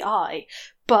you in the eye.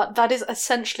 But that is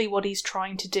essentially what he's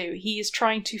trying to do. He is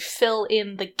trying to fill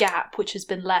in the gap which has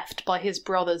been left by his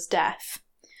brother's death.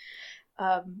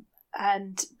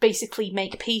 And basically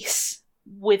make peace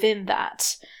within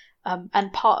that.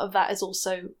 And part of that is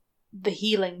also the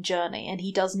healing journey, and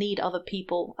he does need other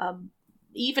people.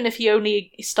 Even if he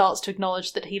only starts to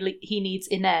acknowledge that he needs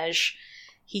Inej,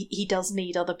 he does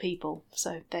need other people.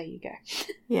 So there you go.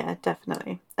 Yeah,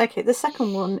 definitely. Okay, the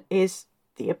second one is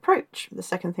the approach. The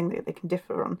second thing that they can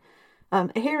differ on.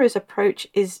 A hero's approach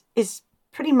is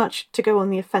pretty much to go on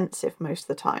the offensive most of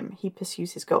the time. He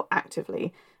pursues his goal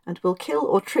actively and will kill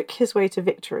or trick his way to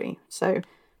victory. So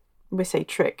we say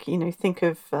trick, think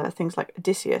of things like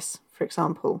Odysseus, for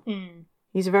example. Mm.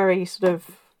 He's very sort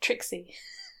of... tricksy.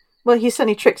 Well, he's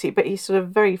certainly tricksy, but he's sort of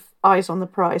very eyes on the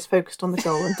prize, focused on the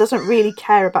goal, and doesn't really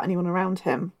care about anyone around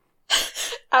him.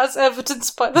 As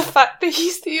evidenced by the fact that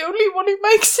he's the only one who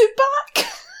makes it back.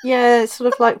 Yeah, it's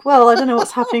sort of like, well, I don't know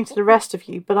what's happening to the rest of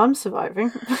you, but I'm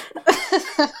surviving.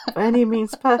 By any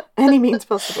means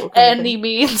possible. Any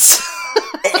means.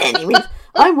 Any means.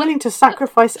 I'm willing to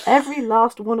sacrifice every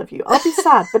last one of you. I'll be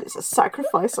sad, but it's a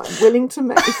sacrifice I'm willing to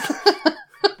make.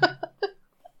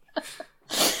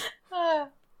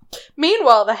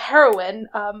 Meanwhile, the heroine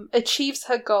achieves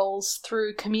her goals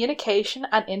through communication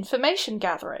and information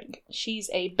gathering. She's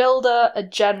a builder, a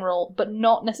general, but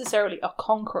not necessarily a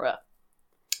conqueror.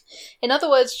 In other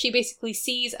words, she basically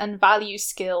sees and values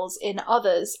skills in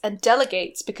others and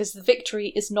delegates because the victory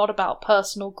is not about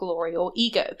personal glory or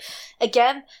ego.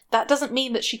 Again, that doesn't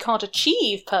mean that she can't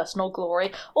achieve personal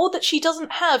glory or that she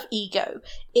doesn't have ego.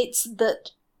 It's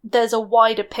that there's a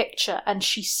wider picture and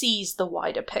she sees the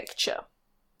wider picture.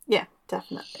 Yeah,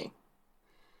 definitely.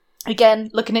 Again,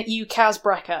 looking at you, Kaz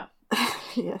Brekka.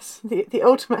 Yes, the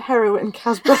ultimate heroine,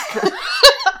 Kaz Brekka.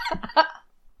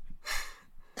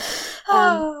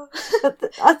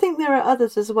 I think there are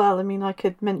others as well. I mean, I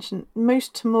could mention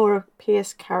most Tamora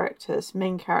Pierce characters,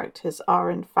 main characters,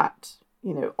 are in fact,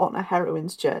 on a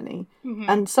heroine's journey. Mm-hmm.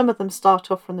 And some of them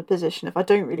start off from the position of, I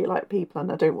don't really like people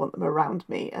and I don't want them around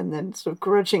me. And then sort of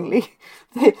grudgingly,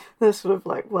 they're sort of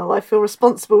like, well, I feel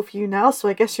responsible for you now, so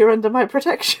I guess you're under my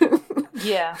protection.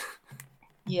 Yeah.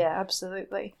 Yeah,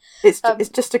 absolutely. It's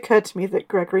just occurred to me that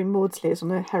Gregory Maudsley is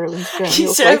on a heroine's journey.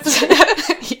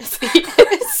 Yes, he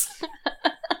is.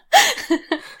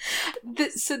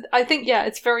 So I think,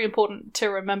 it's very important to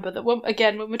remember that when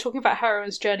we're talking about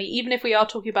heroine's journey, even if we are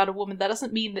talking about a woman, that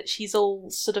doesn't mean that she's all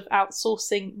sort of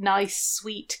outsourcing nice,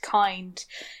 sweet, kind,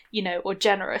 or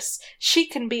generous. She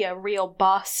can be a real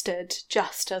bastard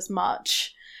just as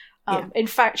much. In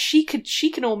fact, she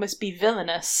can almost be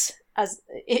villainous, as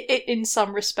in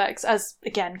some respects, as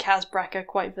again Kaz Brekker,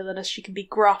 quite villainous. She can be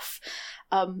gruff,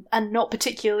 and not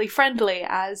particularly friendly,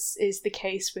 as is the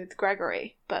case with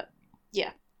Gregory. But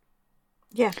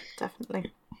yeah, definitely.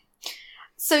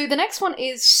 So the next one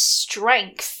is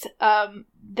strength.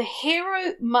 The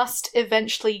hero must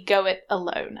eventually go it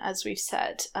alone, as we've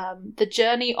said. The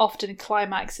journey often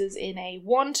climaxes in a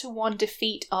 1-to-1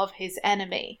 defeat of his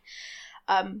enemy.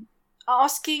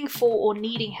 Asking for or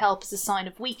needing help is a sign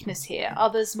of weakness here.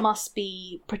 Others must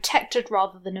be protected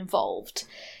rather than involved.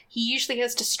 He usually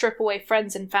has to strip away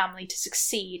friends and family to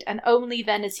succeed, and only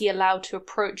then is he allowed to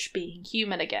approach being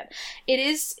human again.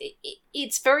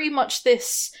 It's very much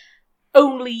this,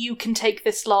 only you can take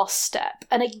this last step.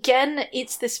 And again,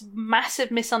 it's this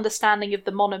massive misunderstanding of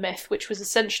the monomyth, which was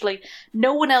essentially,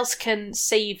 no one else can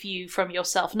save you from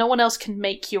yourself. No one else can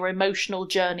make your emotional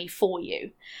journey for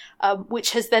you.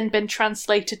 Which has then been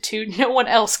translated to, no one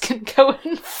else can go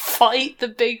and fight the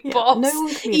big boss, no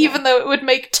one can even though it would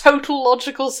make total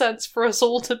logical sense for us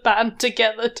all to band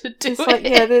together to do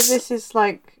it. This is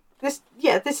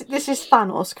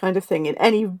Thanos kind of thing in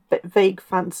any vague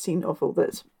fantasy novel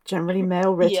that's generally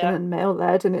male written and male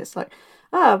led, and it's like,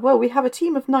 we have a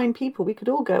team of 9 people, we could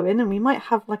all go in and we might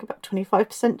have like about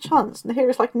 25% chance. And the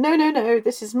hero's like, no,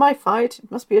 this is my fight, it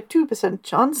must be a 2%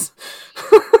 chance.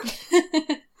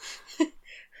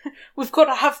 We've got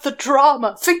to have the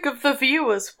drama. Think of the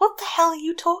viewers. What the hell are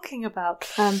you talking about?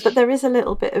 But there is a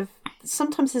little bit of...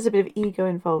 Sometimes there's a bit of ego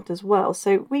involved as well.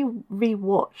 So we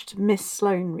rewatched Miss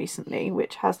Sloane recently,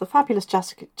 which has the fabulous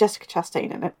Jessica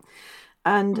Chastain in it.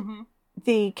 And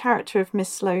the character of Miss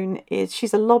Sloane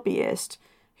she's a lobbyist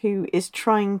who is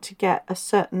trying to get a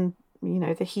certain,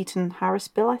 the Heaton-Harris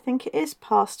bill, I think it is,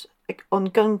 passed on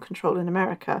gun control in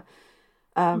America.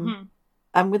 And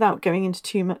without going into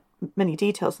too many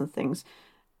details and things,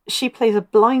 she plays a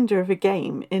blinder of a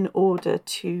game in order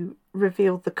to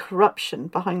reveal the corruption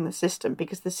behind the system,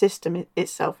 because the system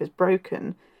itself is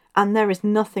broken and there is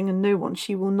nothing and no one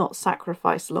she will not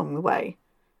sacrifice along the way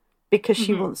because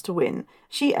she wants to win.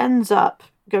 She ends up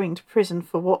going to prison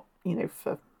for what,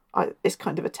 it's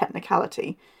kind of a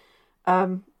technicality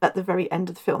at the very end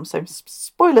of the film. So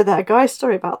spoiler there, guys,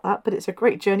 sorry about that, but it's a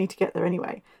great journey to get there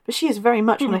anyway. But she is very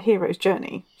much on a hero's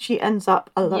journey. She ends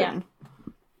up alone.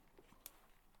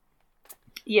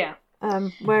 Yeah.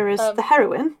 Whereas the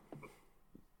heroine,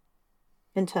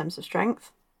 in terms of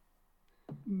strength,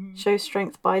 shows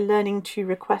strength by learning to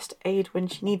request aid when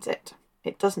she needs it.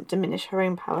 It doesn't diminish her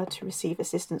own power to receive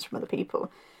assistance from other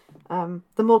people.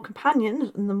 The more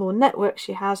companions and the more network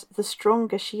she has, the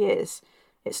stronger she is.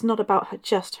 It's not about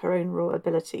just her own raw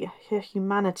ability. Her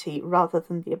humanity, rather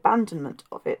than the abandonment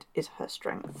of it, is her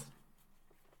strength.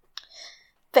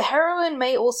 The heroine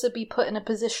may also be put in a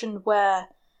position where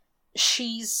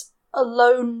she's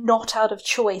alone, not out of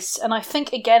choice. And I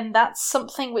think, again, that's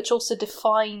something which also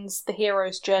defines the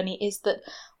hero's journey, is that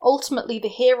ultimately the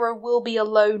hero will be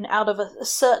alone out of a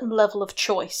certain level of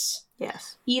choice.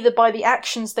 Yes. Either by the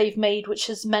actions they've made, which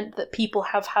has meant that people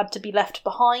have had to be left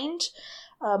behind,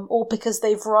 or because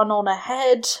they've run on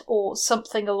ahead, or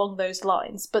something along those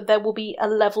lines. But there will be a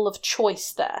level of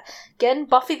choice there. Again,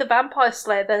 Buffy the Vampire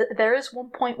Slayer, there is one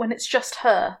point when it's just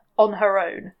her, on her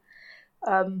own.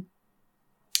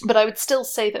 But I would still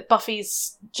say that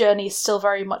Buffy's journey is still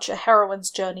very much a heroine's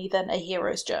journey than a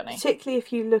hero's journey. Particularly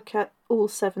if you look at all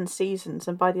 7 seasons,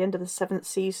 and by the end of the 7th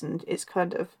season, it's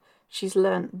kind of, she's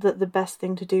learned that the best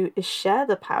thing to do is share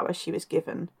the power she was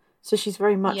given. So she's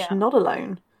very much not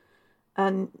alone.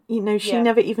 And, she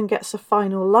never even gets a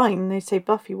final line. They say,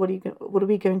 Buffy, what are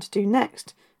we going to do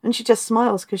next? And she just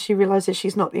smiles because she realises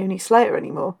she's not the only Slayer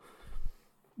anymore.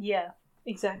 Yeah,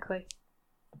 exactly.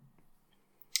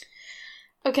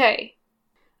 Okay.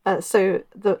 So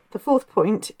the 4th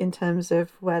point in terms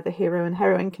of where the hero and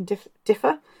heroine can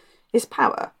differ is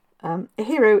power. A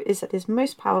hero is at his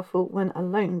most powerful when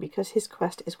alone because his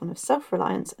quest is one of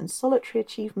self-reliance and solitary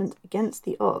achievement against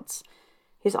the odds.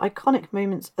 His iconic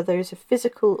moments are those of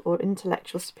physical or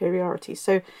intellectual superiority.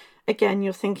 So, again,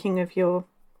 you're thinking of your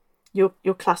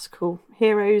classical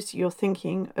heroes. You're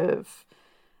thinking of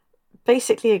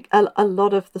basically a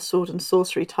lot of the sword and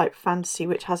sorcery type fantasy,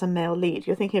 which has a male lead.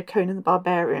 You're thinking of Conan the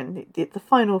Barbarian. The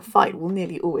final fight will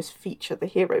nearly always feature the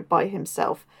hero by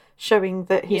himself, showing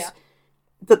that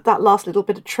that last little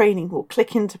bit of training will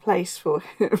click into place for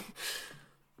him.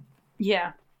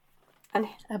 Yeah. And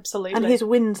absolutely. And his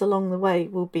wins along the way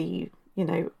will be,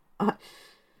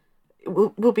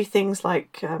 will be things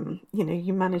like,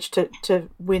 you manage to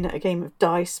win at a game of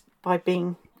dice by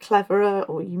being cleverer,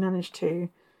 or you manage to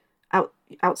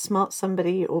outsmart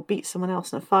somebody or beat someone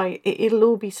else in a fight. It'll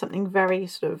all be something very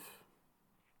sort of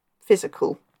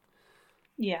physical.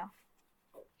 Yeah.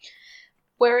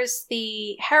 Whereas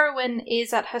the heroine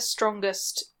is at her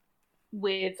strongest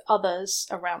with others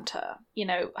around her.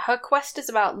 Her quest is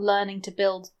about learning to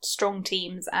build strong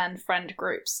teams and friend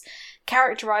groups,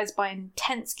 characterized by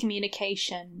intense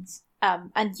communications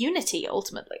and unity,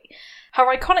 ultimately. Her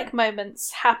iconic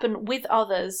moments happen with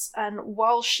others, and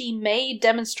while she may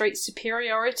demonstrate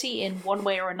superiority in one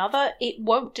way or another, it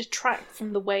won't detract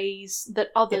from the ways that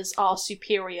others are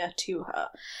superior to her.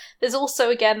 There's also,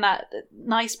 again, that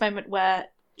nice moment where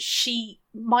she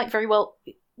might very well,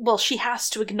 she has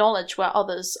to acknowledge where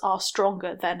others are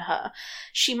stronger than her.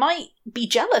 She might be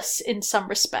jealous in some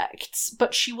respects,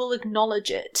 but she will acknowledge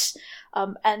it,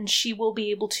 and she will be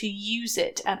able to use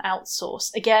it and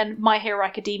outsource. Again, My Hero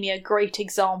Academia, great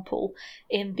example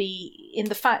in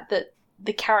the fact that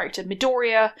the character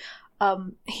Midoriya,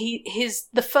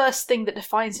 the first thing that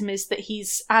defines him is that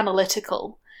he's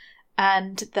analytical,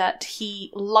 and that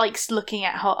he likes looking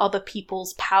at how other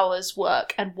people's powers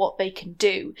work and what they can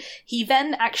do. He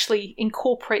then actually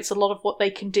incorporates a lot of what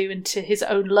they can do into his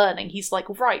own learning. He's like,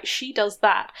 right, she does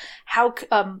that.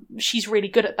 She's really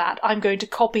good at that. I'm going to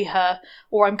copy her,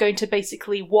 or I'm going to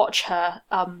basically watch her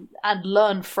and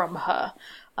learn from her.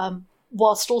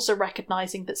 Whilst also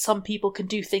recognizing that some people can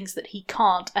do things that he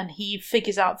can't, and he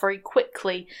figures out very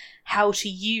quickly how to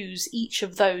use each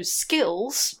of those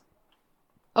skills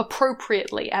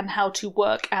appropriately and how to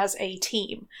work as a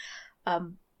team.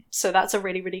 So that's a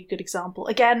really, really good example.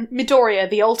 Again, Midoriya,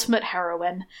 the ultimate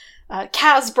heroine.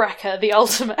 Kaz Brekker, the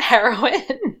ultimate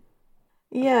heroine.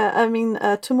 Yeah, I mean,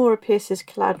 Tamora Pierce's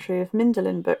Caladri of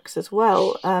Mindolin books as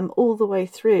well. All the way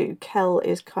through, Kel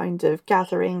is kind of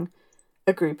gathering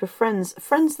a group of friends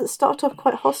that start off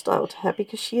quite hostile to her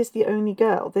because she is the only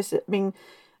girl.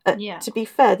 To be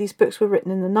fair, these books were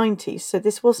written in the 90s, so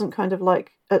this wasn't kind of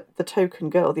like the token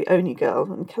girl, the only girl.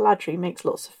 And Caladri makes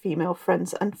lots of female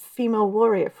friends and female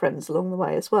warrior friends along the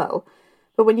way as well.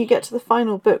 But when you get to the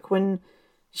final book, when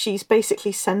she's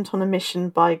basically sent on a mission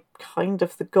by kind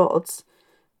of the gods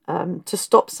to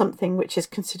stop something which is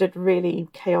considered really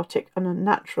chaotic and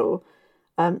unnatural,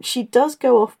 she does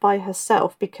go off by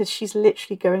herself because she's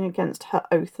literally going against her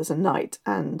oath as a knight,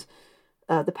 and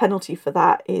the penalty for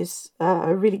that is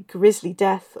a really grisly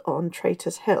death on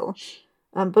Traitor's Hill.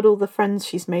 But all the friends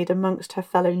she's made amongst her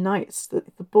fellow knights, the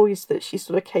boys that she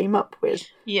sort of came up with,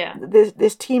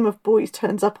 this team of boys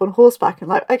turns up on horseback and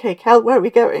like, okay, Kel, where are we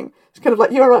going? It's kind of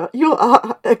like, you're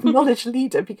our acknowledged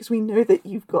leader because we know that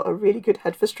you've got a really good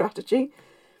head for strategy.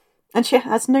 And she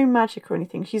has no magic or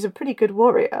anything. She's a pretty good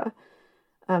warrior.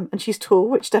 And she's tall,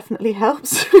 which definitely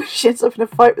helps. She ends up in a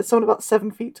fight with someone about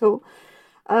 7 feet tall.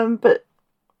 But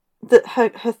that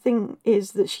her thing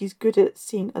is that she's good at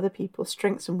seeing other people's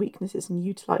strengths and weaknesses and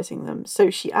utilising them.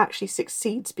 So she actually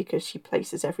succeeds because she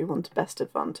places everyone to best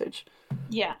advantage.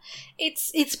 Yeah.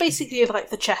 It's basically like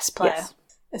the chess player. Yes.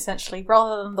 Essentially,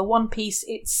 rather than the one piece,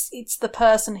 it's the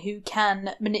person who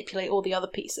can manipulate all the other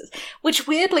pieces, which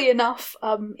weirdly enough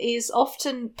is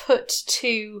often put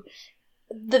to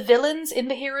the villains in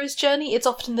the hero's journey. It's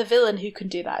often the villain who can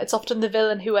do that. It's often the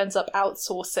villain who ends up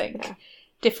outsourcing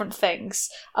different things,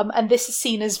 and this is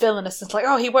seen as villainous. It's like,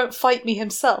 oh, he won't fight me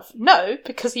himself. No,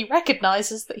 because he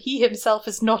recognises that he himself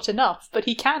is not enough, but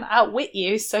he can outwit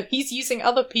you, so he's using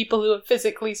other people who are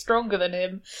physically stronger than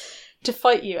him to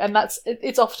fight you, and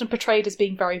it's often portrayed as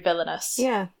being very villainous.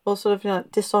 Yeah, or sort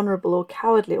of dishonourable or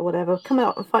cowardly or whatever. Come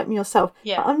out and fight me yourself.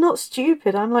 Yeah. I'm not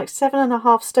stupid. I'm like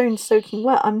 7.5 stone soaking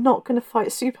wet. I'm not going to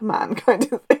fight Superman,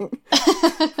 kind of thing.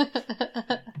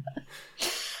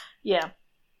 Yeah.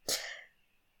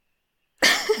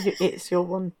 It's your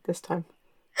one this time.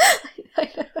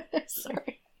 I know.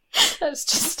 Sorry.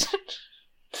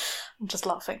 I'm just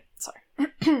laughing.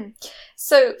 Sorry.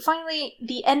 So, finally,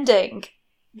 the ending.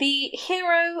 The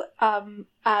hero,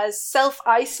 as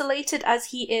self-isolated as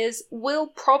he is, will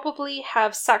probably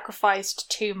have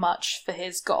sacrificed too much for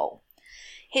his goal.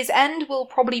 His end will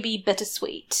probably be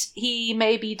bittersweet. He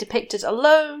may be depicted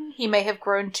alone, he may have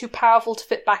grown too powerful to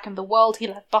fit back in the world he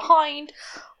left behind,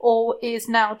 or is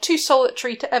now too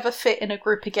solitary to ever fit in a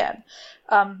group again.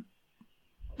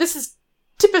 This is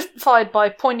typified by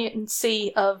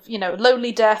poignancy of,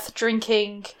 lonely death,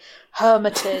 drinking,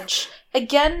 hermitage.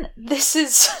 Again, this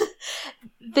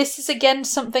is again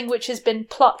something which has been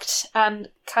plucked and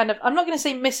kind of, I'm not going to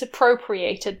say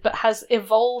misappropriated, but has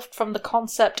evolved from the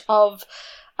concept of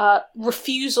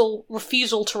refusal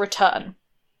to return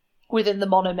within the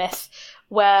monomyth,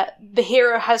 where the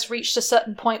hero has reached a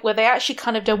certain point where they actually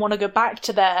kind of don't want to go back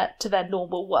to their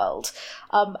normal world,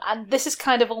 and this has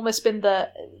kind of almost been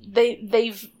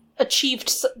they've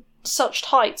achieved such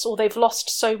heights, or they've lost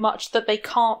so much that they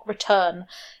can't return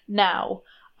now.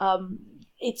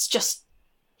 It's just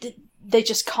they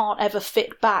just can't ever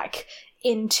fit back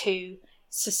into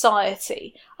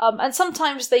society. And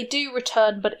sometimes they do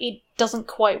return, but it doesn't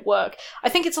quite work. I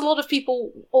think it's a lot of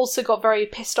people also got very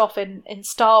pissed off in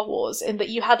Star Wars, in that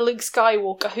you had Luke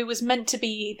Skywalker, who was meant to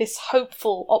be this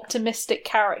hopeful, optimistic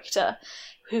character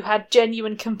who had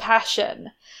genuine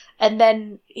compassion, and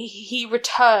then he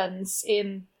returns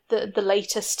in the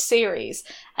latest series,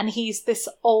 and he's this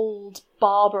old,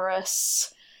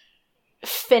 barbarous,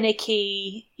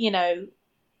 finicky,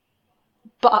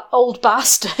 old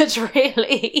bastard,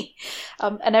 really.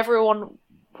 And everyone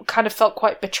kind of felt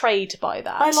quite betrayed by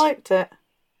that. I liked it.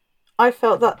 I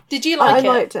felt that... Did you like it? I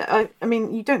liked it. I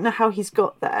mean, you don't know how he's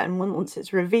got there, and once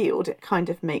it's revealed, it kind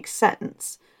of makes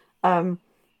sense.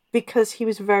 Because he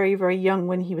was very, very young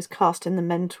when he was cast in the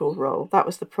mentor role. That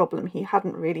was the problem. He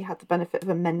hadn't really had the benefit of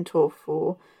a mentor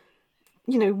for,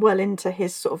 well into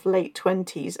his sort of late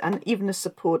 20s, and even as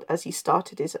support as he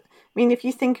started his... I mean, if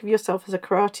you think of yourself as a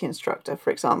karate instructor, for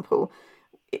example,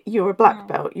 you're a black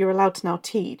belt, you're allowed to now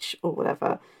teach or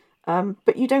whatever,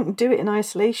 but you don't do it in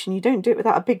isolation. You don't do it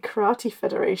without a big karate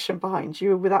federation behind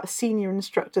you, or without a senior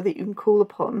instructor that you can call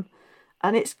upon.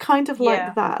 And it's kind of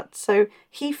like that. So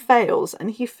he fails,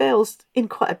 and he fails in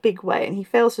quite a big way, and he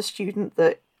fails a student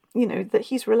that, that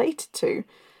he's related to.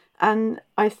 And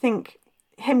I think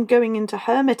him going into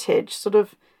Hermitage, sort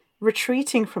of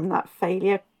retreating from that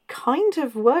failure, kind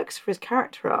of works for his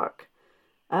character arc.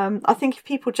 I think if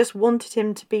people just wanted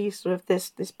him to be sort of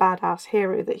this badass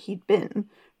hero that he'd been,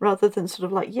 rather than sort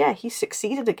of like, he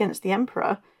succeeded against the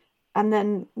Emperor, and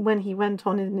then when he went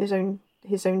on in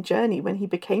his own journey, when he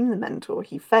became the mentor,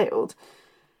 he failed.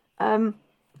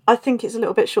 I think it's a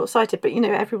little bit short-sighted, but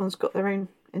everyone's got their own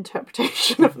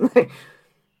interpretation, haven't they?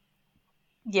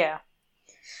 Yeah.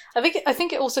 I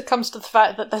think it also comes to the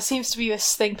fact that there seems to be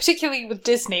this thing, particularly with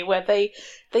Disney, where they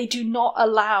do not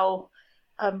allow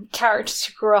characters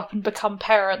who grow up and become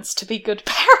parents to be good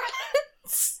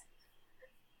parents.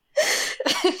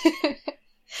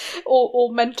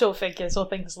 Or mentor figures or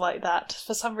things like that.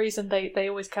 For some reason, they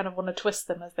always kind of want to twist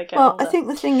them as they get older. Well, I think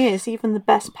the thing is, even the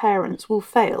best parents will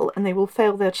fail, and they will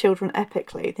fail their children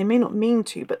epically. They may not mean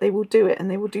to, but they will do it, and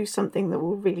they will do something that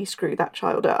will really screw that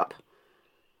child up.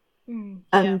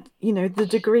 And, the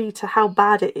degree to how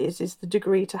bad it is the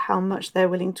degree to how much they're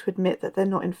willing to admit that they're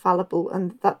not infallible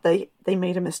and that they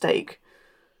made a mistake.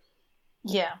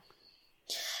 Yeah.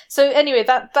 So anyway,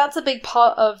 that's a big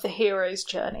part of the hero's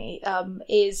journey,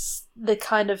 is the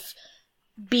kind of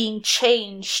being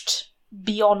changed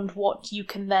beyond what you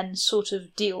can then sort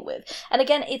of deal with. And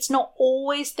again, it's not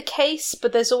always the case,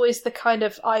 but there's always the kind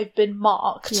of, I've been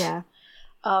marked. Yeah.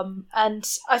 And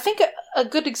I think a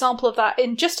good example of that,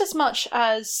 in just as much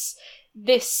as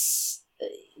this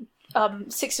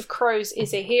Six of Crows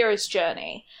is a hero's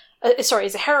journey, is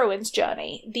a heroine's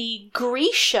journey, the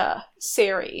Grisha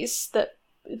series that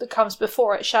comes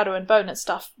before it, Shadow and Bone and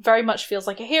stuff, very much feels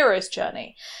like a hero's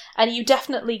journey. And you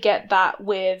definitely get that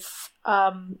with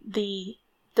the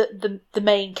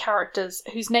main characters,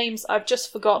 whose names I've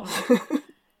just forgotten.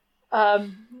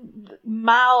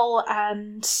 Mal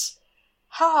and...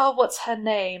 what's her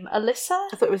name? Alyssa?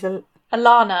 I thought it was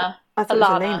Alana. I thought it was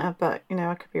Elena, but,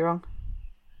 I could be wrong.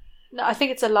 No, I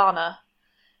think it's Alana.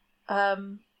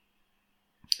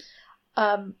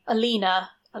 Alina.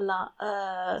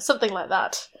 Something like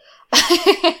that.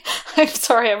 I'm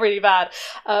sorry, I'm really bad.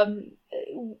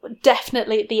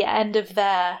 Definitely at the end of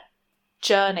their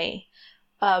journey,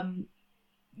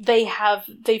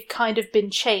 they've kind of been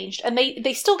changed, and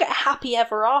they still get happy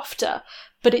ever after,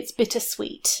 but it's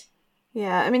bittersweet.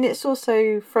 Yeah, I mean, it's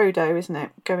also Frodo, isn't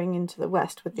it, going into the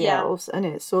West with the elves, and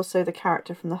it's also the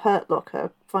character from the Hurt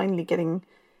Locker finally getting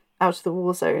out of the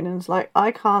war zone and is like,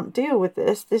 I can't deal with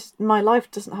this, my life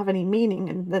doesn't have any meaning,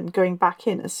 and then going back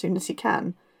in as soon as he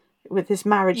can with his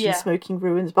marriage and smoking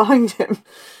ruins behind him.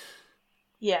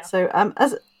 Yeah. So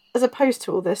as opposed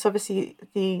to all this, obviously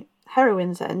the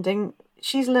heroine's ending,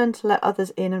 she's learned to let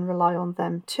others in and rely on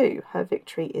them too. Her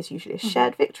victory is usually a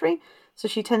shared victory, so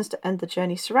she tends to end the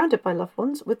journey surrounded by loved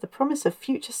ones with the promise of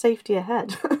future safety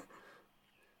ahead.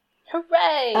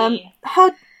 Hooray!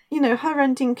 Her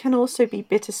ending can also be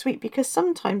bittersweet because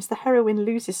sometimes the heroine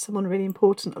loses someone really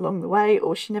important along the way,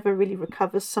 or she never really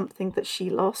recovers something that she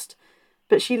lost,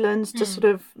 but she learns to sort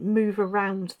of move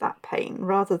around that pain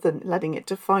rather than letting it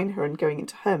define her and going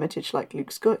into hermitage like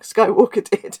Luke Skywalker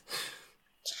did.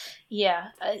 Yeah,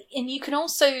 and you can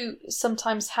also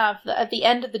sometimes have at the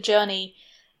end of the journey,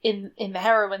 in the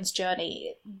heroine's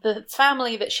journey, the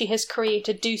family that she has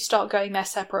created do start going their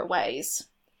separate ways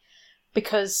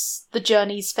because the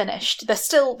journey's finished. They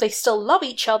still love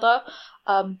each other.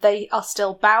 They are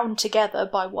still bound together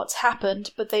by what's happened,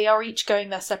 but they are each going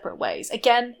their separate ways.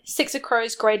 Again, Six of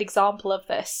Crows, great example of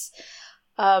this,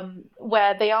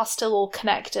 where they are still all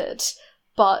connected,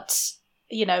 but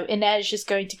Inej is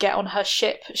going to get on her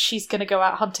ship. She's going to go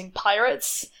out hunting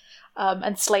pirates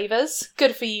and slavers.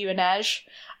 Good for you, Inej.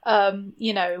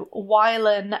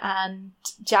 Wylan and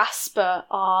Jasper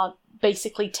are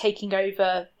basically taking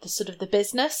over the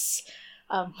business,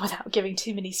 without giving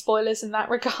too many spoilers in that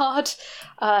regard.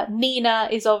 Nina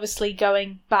is obviously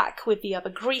going back with the other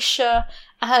Grisha,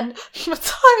 and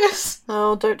Matthias.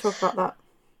 Oh, don't talk about that.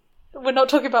 We're not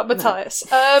talking about Matthias.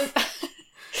 No.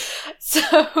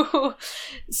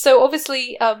 So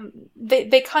obviously,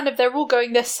 they're all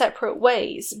going their separate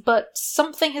ways, but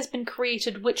something has been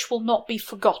created which will not be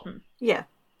forgotten. Yeah.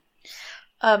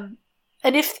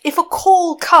 And if a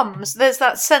call comes, there's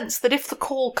that sense that if the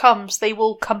call comes, they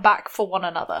will come back for one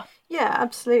another. Yeah,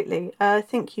 absolutely. I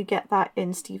think you get that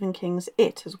in Stephen King's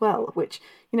It as well, which,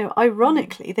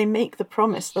 ironically, they make the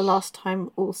promise the last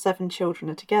time all 7 children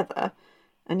are together,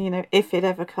 and, if it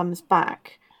ever comes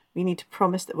back, we need to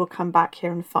promise that we'll come back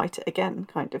here and fight it again,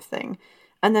 kind of thing.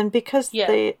 And then because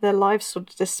their lives sort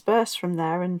of disperse from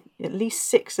there, and at least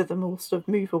 6 of them all sort of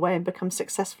move away and become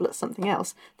successful at something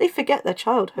else, they forget their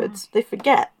childhoods. They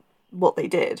forget what they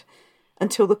did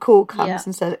until the call comes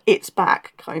and says, it's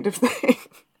back, kind of thing.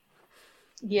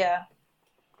 Yeah.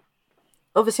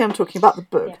 Obviously, I'm talking about the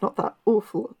book, not that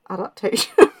awful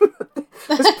adaptation that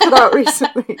was put out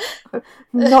recently. I'm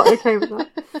not okay with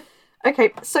that.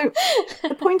 Okay, so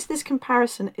the point of this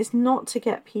comparison is not to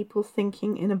get people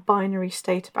thinking in a binary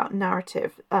state about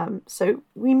narrative. So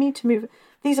we need to move...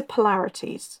 These are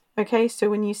polarities, okay?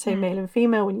 So when you say male and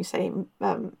female, when you say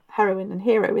heroine and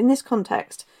hero, in this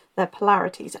context, they're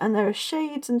polarities. And there are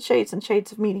shades and shades and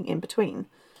shades of meaning in between.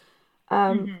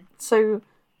 So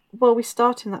while we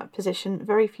start in that position,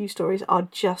 very few stories are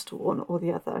just one or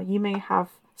the other. You may have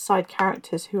side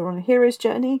characters who are on a hero's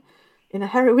journey in a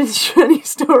heroine's journey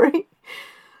story.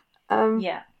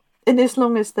 And as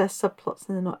long as they're subplots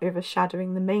and they're not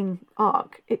overshadowing the main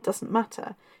arc, it doesn't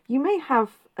matter. You may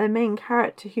have a main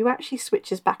character who actually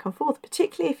switches back and forth,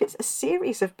 particularly if it's a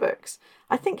series of books.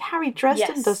 I think Harry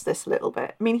Dresden does this a little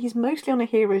bit. I mean, he's mostly on a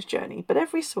hero's journey, but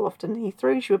every so often he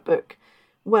throws you a book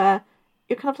where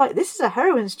you're kind of like, this is a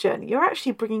heroine's journey. You're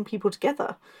actually bringing people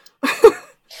together.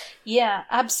 Yeah,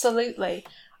 absolutely.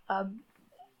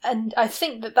 And I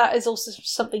think that is also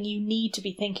something you need to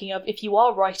be thinking of if you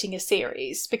are writing a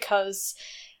series, because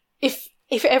if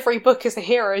every book is a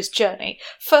hero's journey,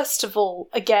 first of all,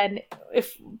 again,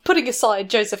 if putting aside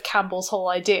Joseph Campbell's whole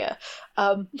idea,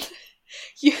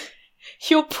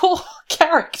 your poor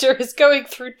character is going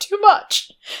through too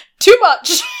much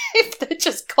if they're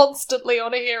just constantly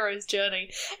on a hero's journey.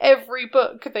 Every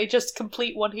book they just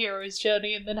complete one hero's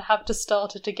journey and then have to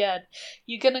start it again.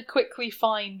 You're going to quickly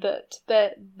find that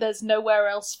there's nowhere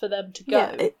else for them to go.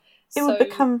 Yeah, it would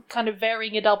become kind of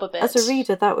varying it up a bit. As a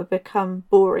reader, that would become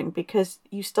boring because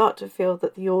you start to feel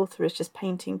that the author is just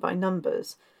painting by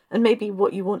numbers, and maybe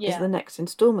what you want is the next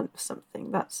instalment of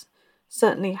something. That's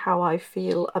certainly how I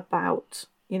feel about,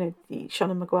 the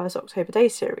Seanan McGuire's October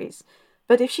Days series.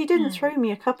 But if she didn't throw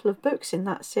me a couple of books in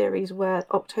that series where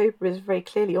October is very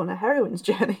clearly on a heroine's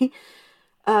journey,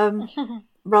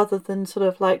 rather than sort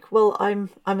of like, well, I'm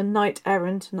a knight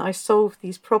errant and I solve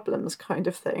these problems kind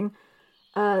of thing,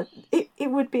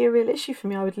 it would be a real issue for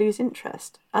me. I would lose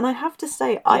interest. And I have to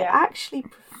say, I actually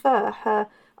prefer her...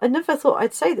 I never thought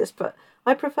I'd say this, but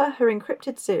I prefer her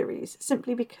encrypted series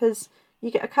simply because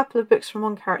you get a couple of books from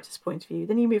one character's point of view,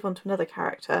 then you move on to another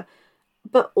character,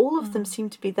 But all of them seem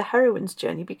to be the heroine's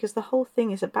journey, because the whole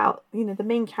thing is about, the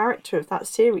main character of that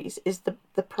series is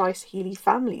the Price Healy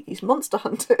family, these monster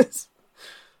hunters.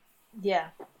 Yeah.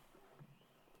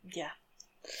 Yeah.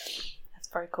 That's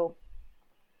very cool.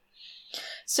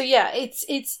 So yeah, it's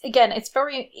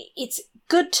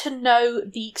good to know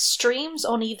the extremes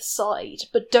on either side,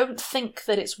 but don't think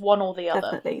that it's one or the other.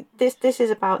 Definitely. This is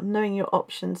about knowing your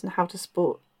options and how to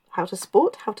support, how to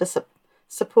spot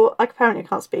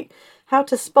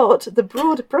the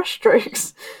broad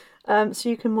brushstrokes, so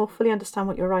you can more fully understand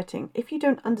what you're writing. If you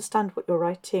don't understand what you're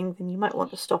writing, then you might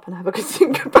want to stop and have a good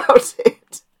think about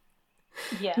it.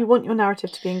 Yeah. You want your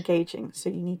narrative to be engaging, so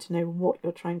you need to know what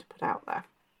you're trying to put out there.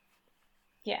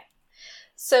 Yeah.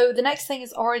 So the next thing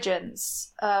is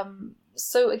origins.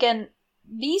 So again,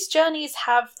 these journeys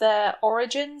have their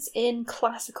origins in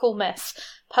classical myth.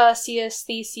 Perseus,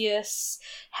 Theseus,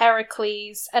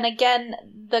 Heracles, and again,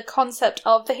 the concept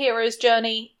of the hero's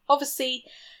journey. Obviously,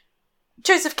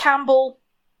 Joseph Campbell,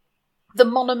 the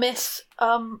monomyth,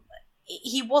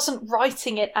 he wasn't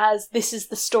writing it as this is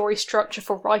the story structure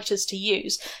for writers to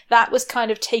use. That was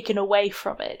kind of taken away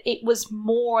from it. It was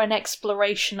more an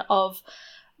exploration of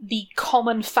the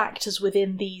common factors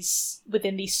within these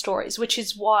stories, which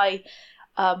is why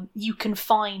you can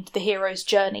find the hero's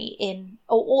journey in,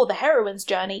 or the heroine's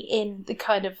journey in the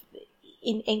kind of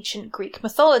in ancient Greek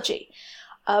mythology.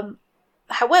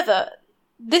 However,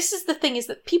 this is the thing, is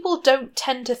that people don't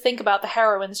tend to think about the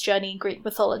heroine's journey in Greek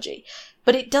mythology,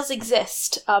 but it does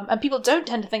exist, and people don't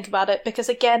tend to think about it because,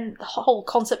 again, the whole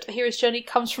concept of the hero's journey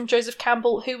comes from Joseph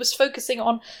Campbell, who was focusing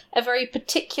on a very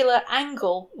particular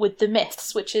angle with the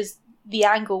myths, which is the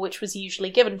angle which was usually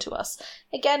given to us.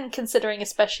 Again, considering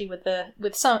especially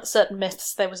with some certain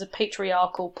myths, there was a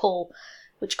patriarchal pull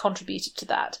which contributed to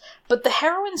that. But the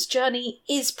heroine's journey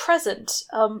is present,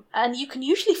 and you can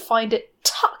usually find it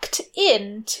tucked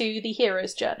into the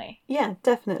hero's journey. Yeah,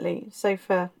 definitely. So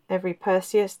for every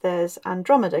Perseus, there's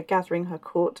Andromeda gathering her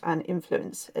court and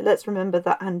influence. Let's remember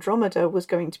that Andromeda was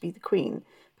going to be the queen.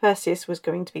 Perseus was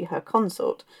going to be her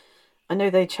consort. I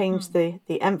know they changed the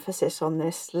emphasis on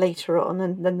this later on,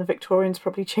 and then the Victorians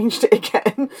probably changed it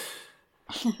again.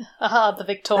 The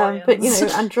Victorians. But,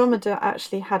 Andromeda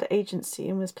actually had agency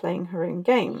and was playing her own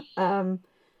game.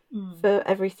 For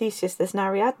every Theseus, there's an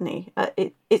Ariadne.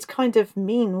 It's kind of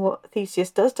mean what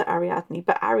Theseus does to Ariadne,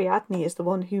 but Ariadne is the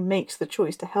one who makes the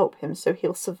choice to help him, so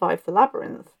he'll survive the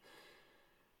labyrinth.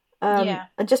 And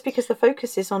just because the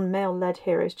focus is on male-led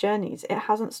heroes' journeys, it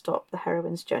hasn't stopped the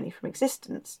heroine's journey from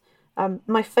existence.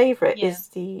 My favourite is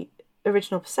the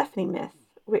original Persephone myth,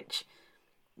 which,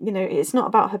 it's not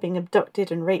about her being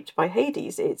abducted and raped by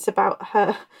Hades. It's about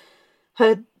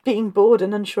her being bored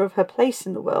and unsure of her place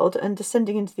in the world and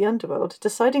descending into the underworld,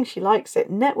 deciding she likes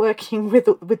it, networking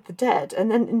with the dead,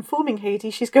 and then informing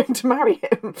Hades she's going to marry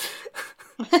him.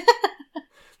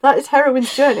 That is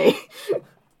heroine's journey.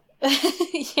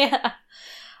 Yeah.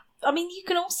 I mean, you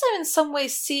can also in some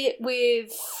ways see it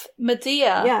with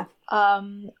Medea. Yeah.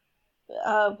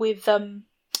 With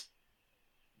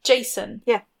Jason.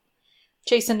 Yeah.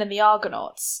 Jason and the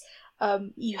Argonauts.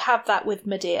 You have that with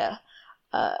Medea,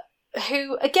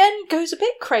 who again goes a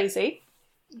bit crazy.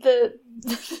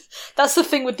 That's the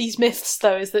thing with these myths,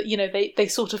 though, is that they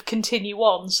sort of continue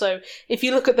on. So if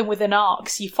you look at them within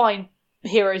arcs, you find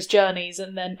heroes' journeys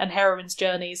and heroines'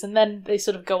 journeys, and then they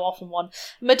sort of go off on one.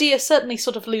 Medea certainly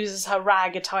sort of loses her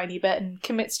rag a tiny bit and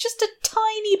commits just a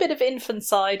tiny bit of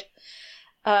infanticide.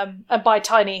 And by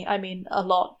tiny, I mean a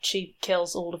lot. She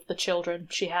kills all of the children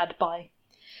she had by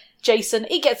Jason.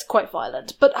 It gets quite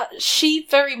violent, but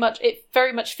it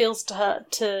very much feels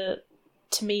to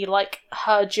me like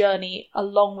her journey,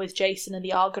 along with Jason and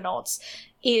the Argonauts,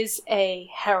 is a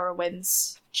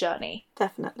heroine's journey.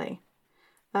 Definitely.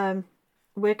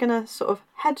 We're going to sort of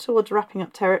head towards wrapping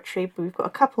up territory, but we've got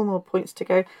a couple more points to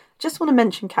go. Just want to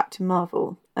mention Captain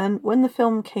Marvel. And when the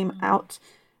film came out,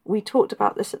 we talked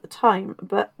about this at the time,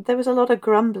 but there was a lot of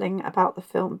grumbling about the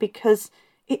film because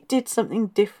it did something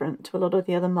different to a lot of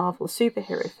the other Marvel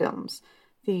superhero films.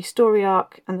 The story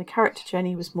arc and the character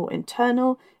journey was more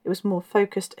internal. It was more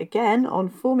focused, again, on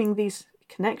forming these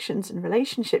connections and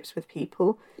relationships with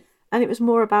people. And it was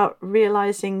more about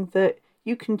realising that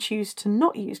you can choose to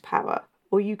not use power,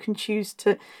 or you can choose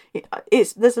to...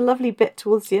 There's a lovely bit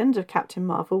towards the end of Captain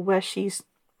Marvel where she's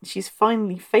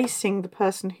finally facing the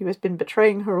person who has been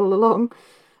betraying her all along.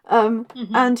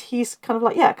 And he's kind of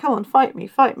like, yeah, come on, fight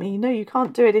me. No, you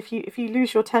can't do it if you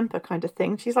lose your temper, kind of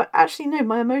thing. She's like, actually, no,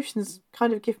 my emotions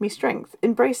kind of give me strength.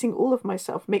 Embracing all of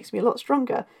myself makes me a lot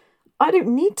stronger. I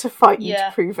don't need to fight you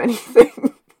to prove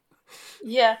anything.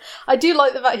 Yeah, I do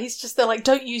like the fact he's just there like,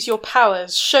 don't use your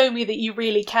powers, show me that you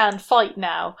really can fight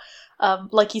now.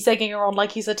 Like he's egging her on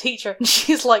like he's a teacher, and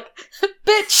she's like,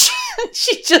 bitch!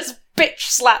 She just bitch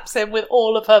slaps him with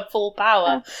all of her full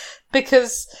power.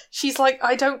 Because she's like,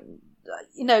 I don't,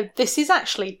 this is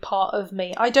actually part of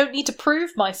me. I don't need to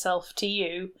prove myself to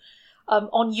you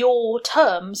on your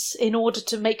terms in order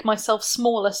to make myself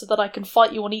smaller so that I can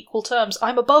fight you on equal terms.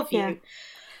 I'm above you.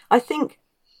 I think,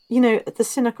 the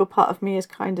cynical part of me is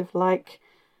kind of like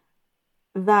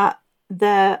that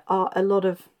there are a lot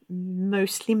of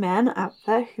mostly men out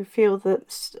there who feel that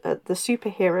the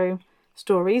superhero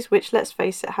stories, which, let's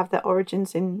face it, have their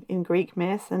origins in Greek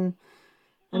myth and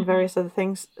various other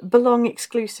things, belong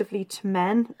exclusively to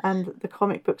men, and the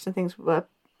comic books and things were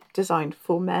designed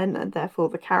for men, and therefore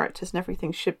the characters and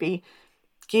everything should be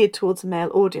geared towards a male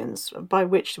audience, by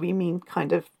which we mean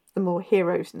kind of the more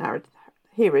hero's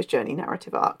journey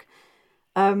narrative arc.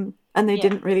 And they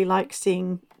didn't really like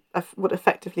seeing what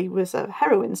effectively was a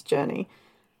heroine's journey.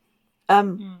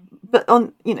 But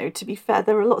to be fair,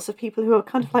 there are lots of people who are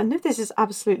kind of like, no, this is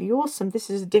absolutely awesome. This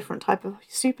is a different type of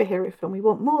superhero film. We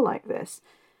want more like this.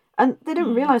 And they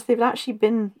don't realise they've actually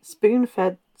been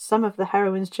spoon-fed some of the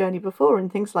heroine's journey before in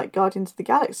things like Guardians of the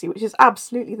Galaxy, which is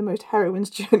absolutely the most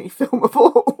heroine's journey film of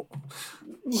all.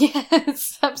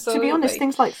 Yes, absolutely. To be honest,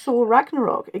 things like Thor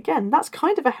Ragnarok, again, that's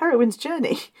kind of a heroine's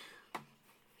journey.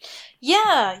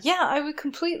 Yeah, I would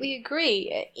completely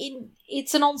agree.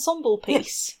 It's an ensemble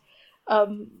piece. Yeah.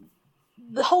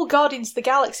 The whole Guardians of the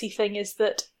Galaxy thing is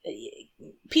that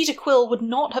Peter Quill would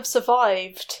not have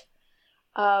survived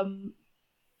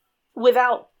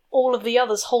without all of the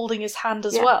others holding his hand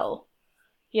as well.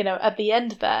 At the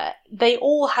end there, they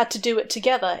all had to do it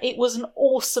together. It was an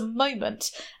awesome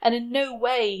moment, and in no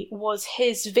way was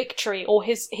his victory or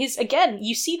his again,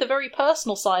 you see the very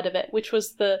personal side of it, which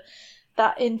was that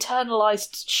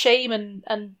internalized shame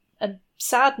and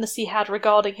sadness he had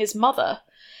regarding his mother,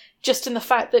 just in the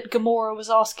fact that Gamora was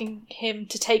asking him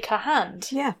to take her hand.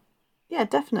 Yeah,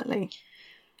 definitely.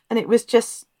 And it was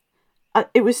just,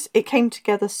 it came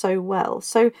together so well.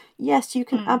 So yes, you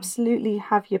can absolutely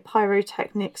have your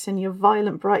pyrotechnics and your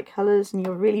violent bright colours and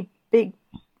your really big,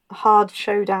 hard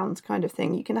showdowns kind of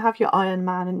thing. You can have your Iron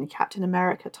Man and your Captain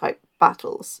America type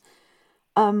battles.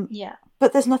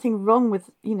 But there's nothing wrong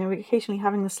with, occasionally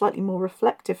having the slightly more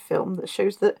reflective film that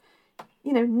shows that,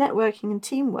 networking and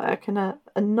teamwork and a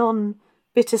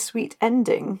non-bittersweet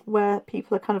ending where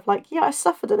people are kind of like, yeah, I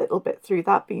suffered a little bit through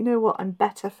that, but you know what? I'm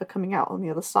better for coming out on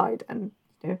the other side. And,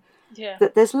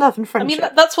 that there's love and friendship. I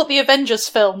mean, that's what the Avengers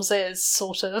films is,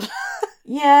 sort of.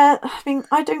 Yeah, I mean,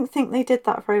 I don't think they did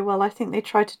that very well. I think they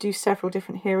tried to do several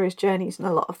different heroes' journeys in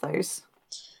a lot of those.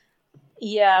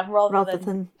 Yeah, rather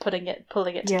than pulling it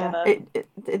together.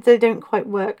 They don't quite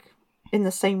work in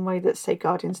the same way that, say,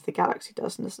 Guardians of the Galaxy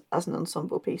does as an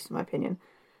ensemble piece, in my opinion.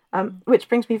 Which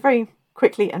brings me very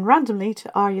quickly and randomly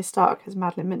to Arya Stark, as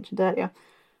Madeline mentioned earlier.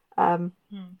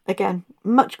 Again,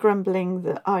 much grumbling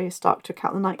that Arya Stark took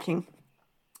out the Night King,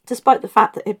 despite the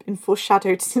fact that it had been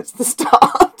foreshadowed since the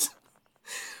start.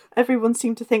 Everyone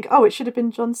seemed to think, it should have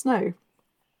been Jon Snow.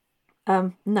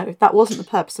 No, that wasn't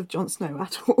the purpose of Jon Snow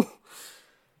at all.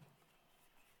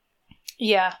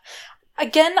 Yeah.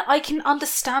 Again, I can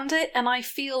understand it, and I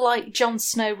feel like Jon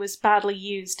Snow was badly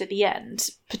used at the end,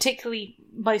 particularly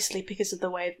mostly because of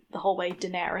the whole way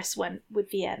Daenerys went with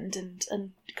the end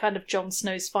and kind of Jon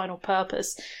Snow's final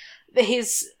purpose.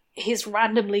 His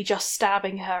randomly just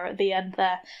stabbing her at the end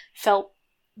there felt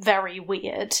very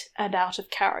weird and out of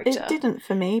character. It didn't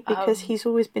for me, because he's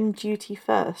always been duty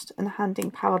first and handing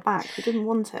power back. He didn't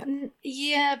want it.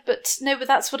 Yeah, but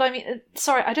that's what I mean.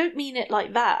 Sorry, I don't mean it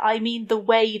like that. I mean the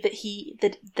way that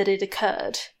that it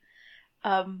occurred.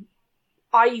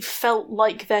 I felt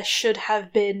like there should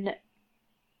have been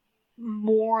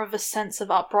more of a sense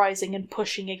of uprising and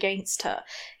pushing against her.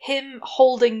 Him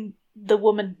holding the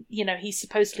woman, he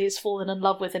supposedly has fallen in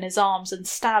love with in his arms and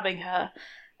stabbing her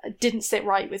didn't sit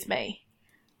right with me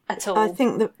at all. I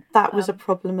think that was a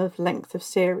problem of length of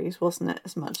series, wasn't it?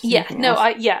 As much as anything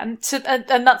else.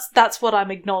 And that's what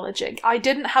I'm acknowledging. I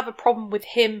didn't have a problem with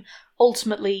him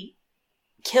ultimately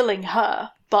killing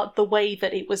her, but the way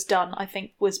that it was done, I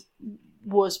think, was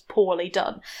poorly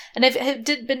done. And if it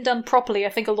had been done properly, I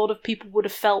think a lot of people would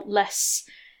have felt less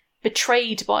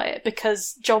betrayed by it,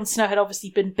 because Jon Snow had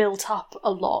obviously been built up a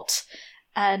lot,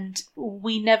 and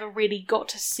we never really got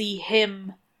to see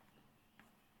him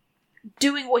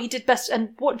doing what he did best.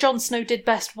 And what Jon Snow did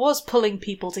best was pulling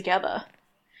people together.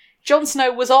 Jon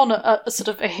Snow was on a sort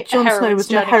of a Jon Snow heroine's was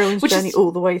on journey, a heroine's which journey is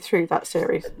all the way through that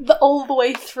series. all the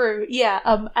way through, yeah.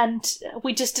 And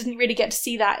we just didn't really get to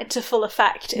see that to full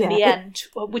effect in the end,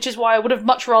 which is why I would have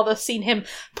much rather seen him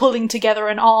pulling together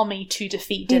an army to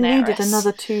defeat Daenerys. You needed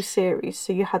another 2 series,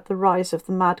 so you had the rise of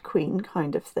the Mad Queen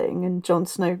kind of thing, and Jon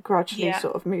Snow gradually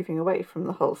sort of moving away from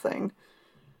the whole thing.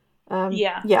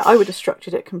 Yeah, I would have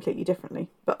structured it completely differently,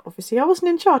 but obviously I wasn't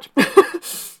in charge.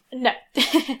 No.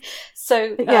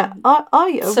 So but yeah,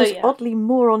 I was oddly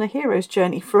more on a hero's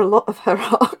journey for a lot of her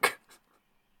arc.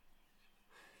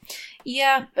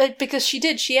 Yeah, because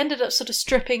she ended up sort of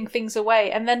stripping things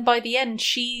away, and then by the end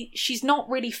she's not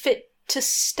really fit to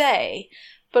stay,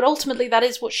 but ultimately that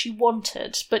is what she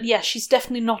wanted. But yeah, she's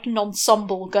definitely not an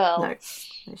ensemble girl. No,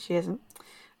 she isn't.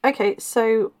 Okay,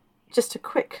 so just a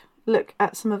quick look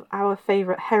at some of our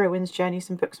favourite heroines' journeys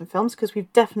in books and films, because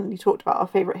we've definitely talked about our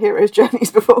favourite heroes'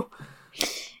 journeys before.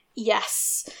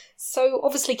 Yes. So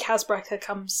obviously Kaz Brekker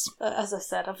comes, as I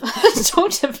said, I've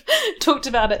talked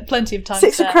about it plenty of times.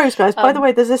 Six of Crows, guys. By the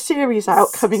way, there's a series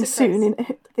out coming soon in,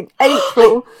 I think,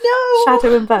 April. No,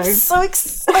 Shadow and Bone. I'm so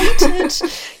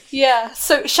excited. Yeah,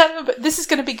 so this is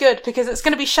going to be good, because it's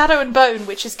going to be Shadow and Bone,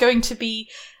 which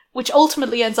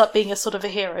ultimately ends up being a sort of a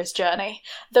hero's journey,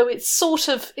 though it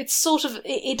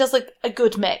does a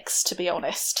good mix, to be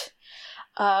honest.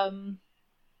 And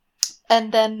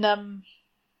then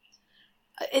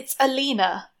it's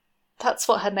Alina. That's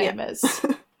what her name is,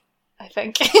 I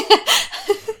think.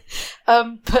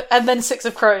 And then Six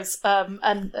of Crows,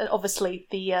 and obviously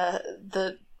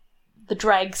the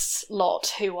dregs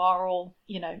lot, who are all,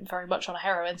 very much on a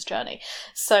heroine's journey.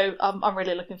 So I'm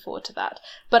really looking forward to that.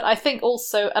 But I think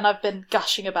also, and I've been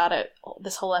gushing about it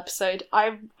this whole episode,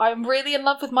 I'm really in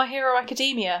love with My Hero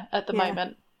Academia at the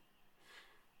moment.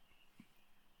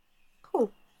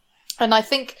 Cool. And I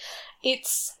think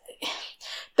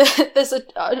there's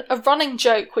a running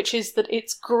joke, which is that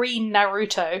it's green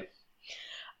Naruto.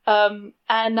 And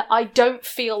I don't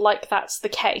feel like that's the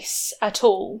case at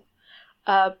all.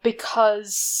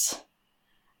 Because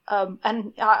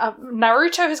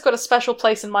Naruto has got a special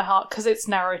place in my heart because it's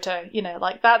Naruto,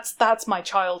 that's my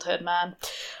childhood, man.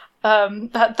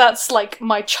 That's like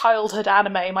my childhood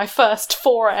anime, my first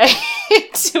foray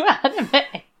into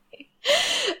anime.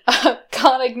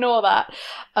 Can't ignore that.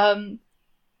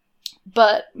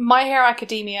 But My Hero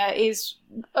Academia is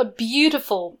a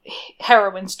beautiful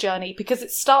heroine's journey, because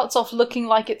it starts off looking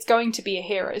like it's going to be a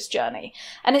hero's journey,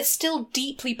 and it's still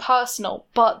deeply personal,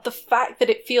 but the fact that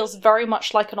it feels very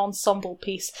much like an ensemble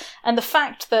piece, and the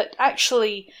fact that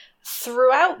actually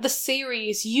throughout the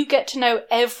series you get to know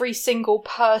every single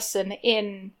person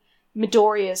in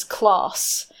Midoriya's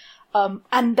class.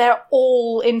 And they're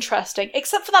all interesting,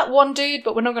 except for that one dude,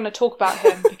 but we're not going to talk about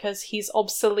him because he's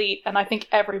obsolete, and I think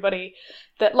everybody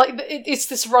it's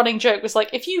this running joke, was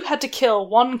like, if you had to kill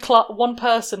one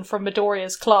person from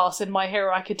Midoriya's class in My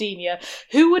Hero Academia,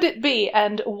 who would it be,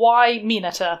 and why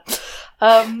Mineta?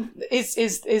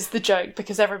 Is the joke,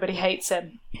 because everybody hates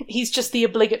him. He's just the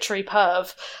obligatory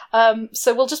perv.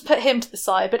 So we'll just put him to the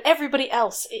side, but everybody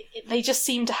else, they just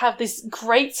seem to have this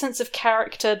great sense of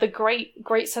character, the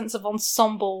great sense of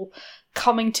ensemble,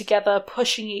 coming together,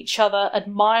 pushing each other,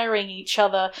 admiring each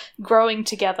other, growing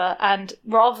together, and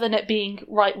rather than it being,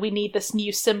 right, we need this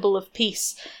new symbol of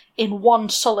peace in one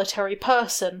solitary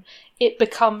person, it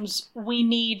becomes, we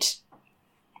need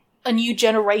a new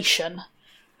generation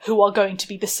who are going to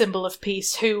be the symbol of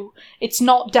peace, who, it's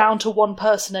not down to one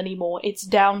person anymore, it's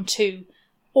down to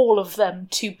all of them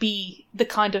to be the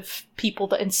kind of people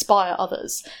that inspire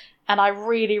others. And I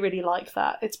really, really like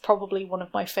that. It's probably one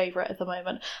of my favourite at the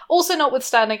moment. Also,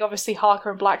 notwithstanding, obviously,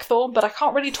 Harker and Blackthorn, but I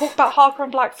can't really talk about Harker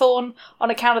and Blackthorn on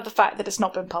account of the fact that it's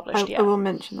not been published yet. I will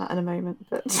mention that in a moment,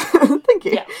 but thank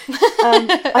you. Yeah.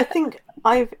 I think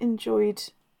I've enjoyed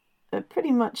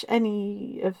pretty much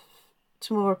any of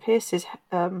Tamora Pierce's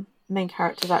main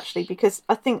characters, actually, because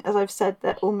I think, as I've said,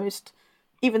 they're almost,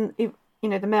 even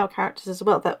the male characters as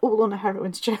well, they're all on a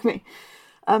heroine's journey.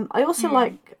 I also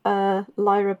like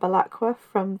Lyra Balakwa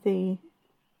from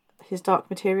his Dark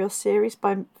Materials series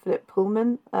by Philip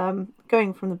Pullman,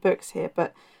 going from the books here,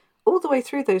 but all the way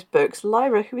through those books,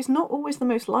 Lyra, who is not always the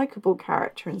most likeable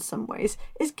character in some ways,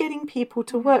 is getting people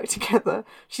to work together.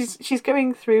 She's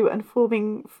going through and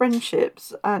forming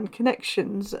friendships and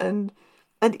connections and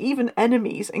even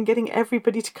enemies, and getting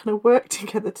everybody to kind of work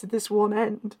together to this one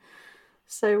end.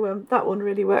 So that one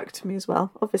really worked to me as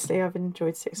well. Obviously, I've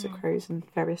enjoyed Six of Crows and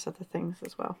various other things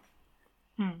as well.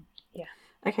 Yeah.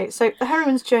 Okay, so the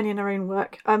heroine's journey in her own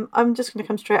work. I'm just going to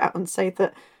come straight out and say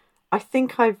that I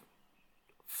think I've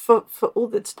for all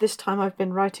this time I've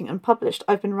been writing and published,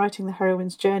 I've been writing the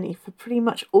heroine's journey for pretty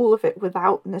much all of it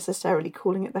without necessarily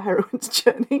calling it the heroine's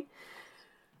journey.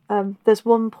 There's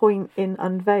one point in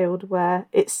Unveiled where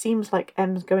it seems like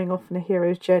Em's going off on a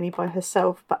hero's journey by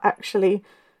herself, but actually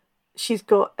she's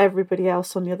got everybody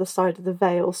else on the other side of the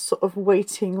veil sort of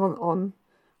waiting on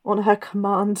her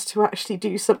command to actually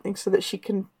do something so that she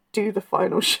can do the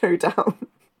final showdown.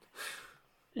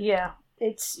 Yeah,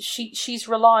 it's she's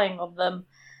relying on them,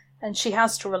 and she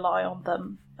has to rely on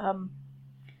them.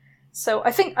 So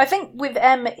I think with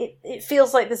Em, it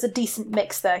feels like there's a decent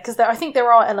mix there, because I think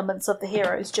there are elements of the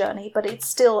hero's journey, but it's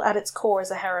still at its core as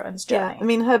a heroine's journey. Yeah, I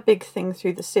mean, her big thing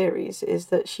through the series is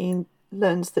that she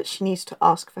learns that she needs to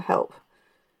ask for help,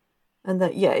 and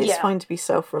that it's fine to be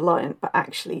self-reliant, but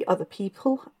actually other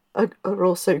people are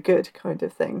also good, kind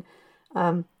of thing.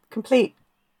 I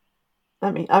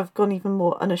mean, I've gone even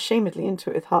more unashamedly into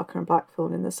it with Harker and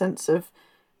Blackthorn, in the sense of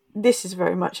this is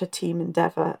very much a team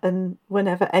endeavour, and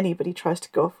whenever anybody tries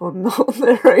to go off on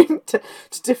their own to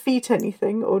defeat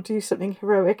anything or do something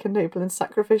heroic and noble and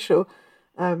sacrificial,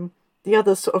 the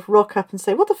others sort of rock up and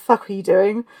say, "What the fuck are you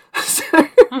doing?" So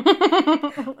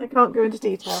I can't go into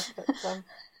detail, but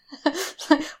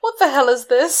what the hell is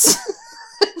this?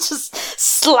 Just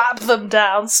slap them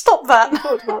down. Stop that. We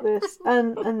talked about this,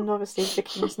 and obviously the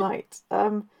King's Knight.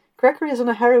 Gregory is on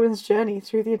a heroine's journey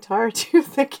through the entirety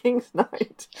of the King's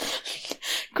Knight.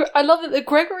 I love that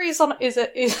Gregory is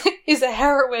a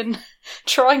heroine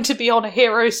trying to be on a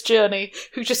hero's journey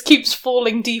who just keeps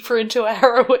falling deeper into a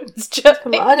heroine's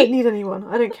journey. I don't need anyone.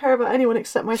 I don't care about anyone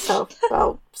except myself.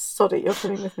 Well, sod it, you're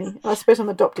coming with me. I suppose I'm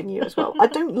adopting you as well. I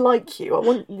don't like you. I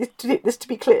want this to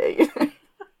be clear.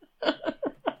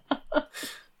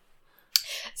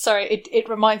 Sorry, it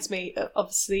reminds me,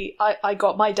 obviously, I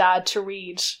got my dad to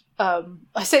read,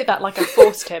 I say that like I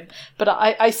forced him, but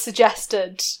I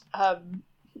suggested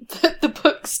the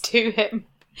books to him,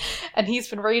 and he's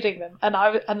been reading them, and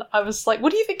I was like,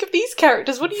 what do you think of these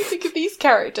characters? What do you think of these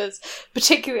characters?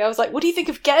 Particularly, I was like, what do you think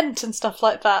of Ghent and stuff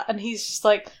like that? And he's just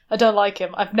like, I don't like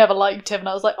him. I've never liked him. And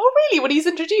I was like, oh really? When he's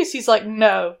introduced, he's like,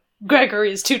 no,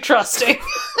 Gregory is too trusting.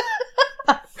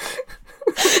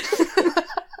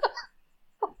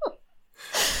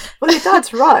 Well, your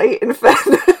dad's right, in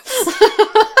fairness.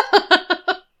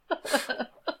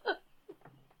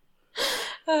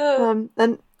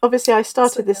 And obviously I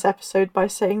started this episode by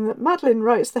saying that Madeline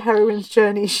writes the heroine's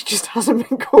journey, she just hasn't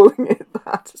been calling it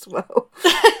that as well.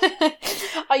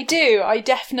 I do, I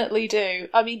definitely do.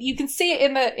 I mean, you can see it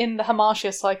in the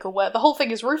Hamartia cycle, where the whole thing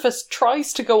is Rufus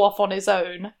tries to go off on his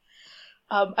own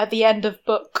at the end of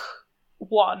book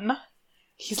 1.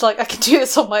 He's like, I can do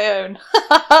this on my own.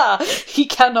 He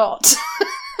cannot.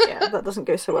 Yeah, that doesn't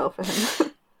go so well for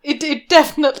him. It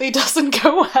definitely doesn't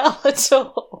go well at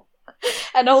all.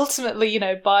 And ultimately,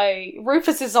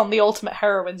 Rufus is on the ultimate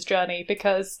heroine's journey,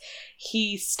 because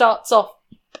he starts off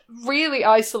really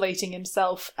isolating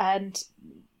himself, and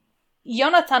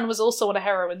Jonathan was also on a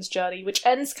heroine's journey, which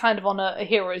ends kind of on a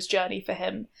hero's journey for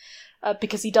him,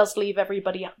 because he does leave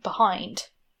everybody behind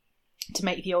to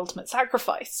make the ultimate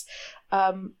sacrifice.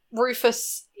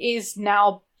 Rufus is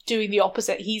now doing the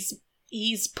opposite. He's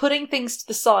putting things to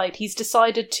the side. He's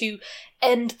decided to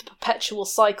end the perpetual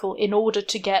cycle in order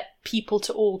to get people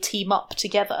to all team up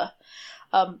together.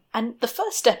 And the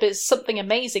first step is something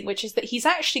amazing, which is that he's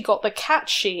actually got the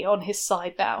Catshi on his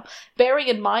side now. Bearing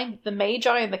in mind that the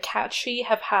Magi and the Catshi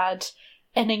have had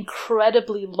an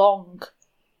incredibly long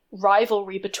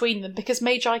rivalry between them, because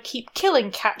Magi keep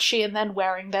killing Catshi and then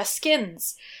wearing their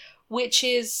skins, which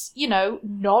is,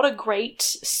 not a great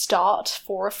start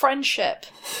for a friendship.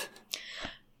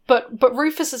 But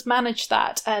Rufus has managed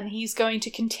that, and he's going to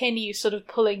continue sort of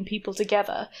pulling people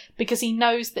together, because he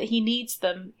knows that he needs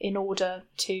them in order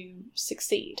to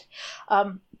succeed.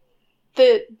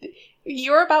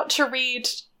 You're about to read,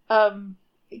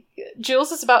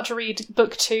 Jules is about to read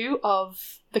book 2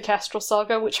 of the Kestrel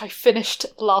Saga, which I finished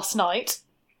last night,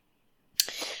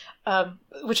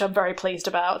 which I'm very pleased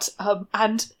about.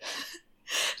 And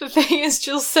the thing is,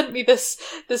 Jules sent me this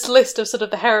list of sort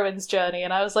of the heroine's journey,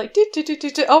 and I was like,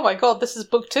 oh my god, this is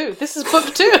book 2. This is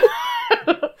book 2.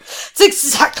 It's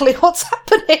exactly what's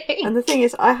happening. And the thing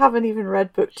is, I haven't even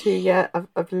read book 2 yet.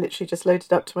 I've literally just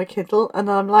loaded up to my Kindle,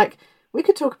 and I'm like, we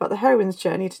could talk about the heroine's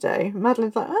journey today.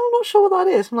 Madeline's like, I'm not sure what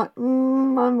that is. I'm like,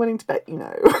 I'm willing to bet you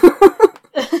know.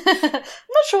 I'm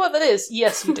not sure what that is.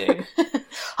 Yes, you do.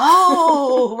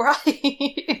 Oh,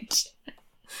 right.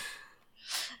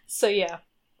 So yeah,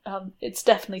 it's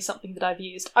definitely something that I've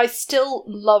used. I still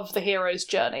love the hero's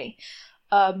journey,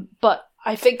 but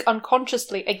I think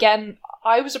unconsciously, again,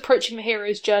 I was approaching the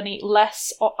hero's journey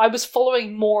less. I was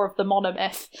following more of the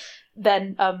monomyth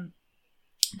than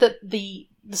the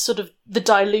sort of the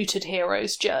diluted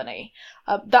hero's journey.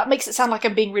 That makes it sound like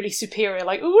I'm being really superior,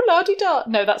 like, ooh, la-di-da.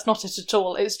 No, that's not it at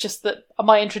all. It's just that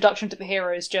my introduction to the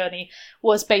hero's journey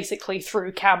was basically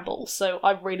through Campbell, so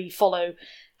I really follow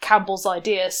Campbell's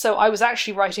ideas. So I was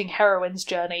actually writing heroine's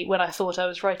journey when I thought I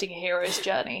was writing a hero's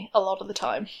journey a lot of the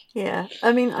time. Yeah,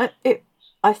 I mean,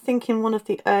 I think in one of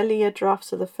the earlier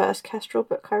drafts of the first Kestrel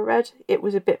book I read, it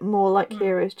was a bit more like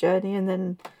hero's journey, and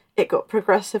then it got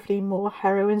progressively more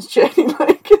heroine's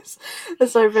journey-like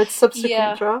as I read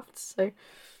subsequent drafts. So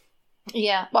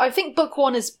yeah, but I think book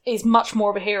one is much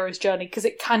more of a hero's journey because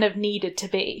it kind of needed to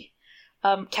be.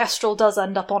 Kestrel does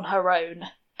end up on her own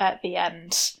at the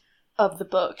end of the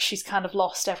book. She's kind of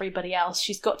lost everybody else.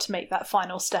 She's got to make that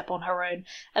final step on her own,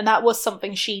 and that was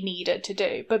something she needed to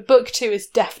do. But book two is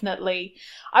definitely...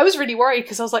 I was really worried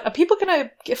because I was like, are people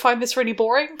going to find this really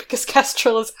boring? Because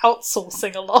Kestrel is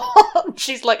outsourcing a lot.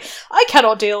 She's like, I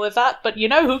cannot deal with that, but you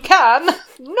know who can?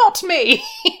 Not me.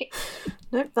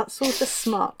 Nope, that's all just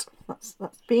smart. That's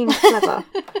being clever.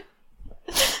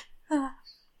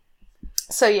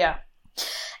 So yeah.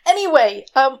 Anyway,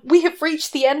 we have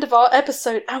reached the end of our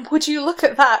episode, and would you look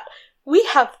at that? We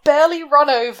have barely run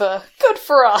over. Good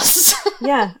for us.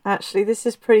 Yeah, actually, this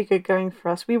is pretty good going for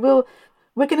us. We're going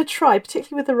to try,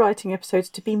 particularly with the writing episodes,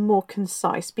 to be more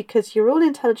concise, because you're all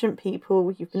intelligent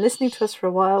people. You've been listening to us for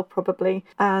a while, probably,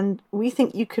 and we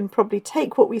think you can probably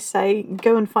take what we say,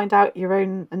 go and find out your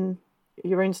own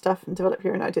stuff and develop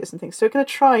your own ideas and things. So we're going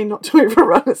to try not to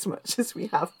overrun as much as we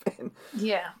have been.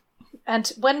 Yeah.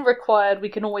 And when required, we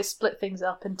can always split things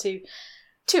up into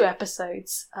 2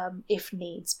 episodes, if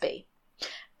needs be.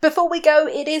 Before we go,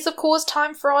 it is, of course,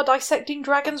 time for our Dissecting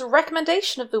Dragons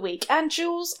recommendation of the week. And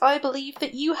Jules, I believe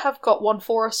that you have got one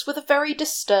for us with a very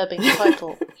disturbing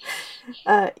title.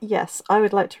 Yes, I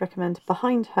would like to recommend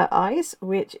Behind Her Eyes,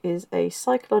 which is a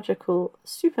psychological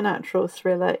supernatural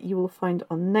thriller you will find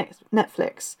on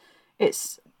Netflix.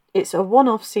 It's a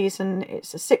one-off season,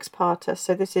 it's a 6-parter,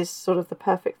 so this is sort of the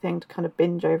perfect thing to kind of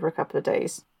binge over a couple of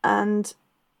days. And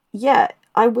yeah,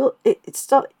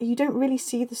 you don't really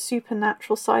see the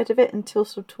supernatural side of it until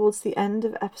sort of towards the end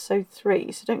of episode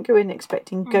 3, so don't go in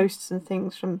expecting ghosts and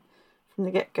things from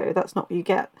the get-go. That's not what you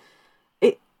get.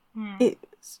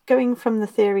 It's going from the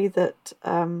theory that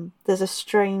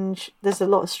there's a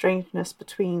lot of strangeness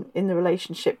in the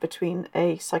relationship between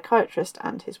a psychiatrist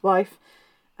and his wife.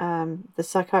 The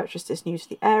psychiatrist is new to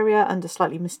the area under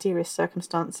slightly mysterious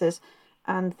circumstances,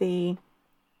 and the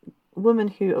woman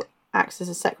who acts as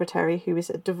a secretary, who is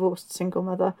a divorced single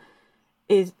mother,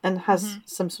 has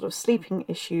some sort of sleeping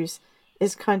issues,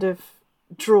 is kind of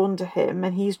drawn to him,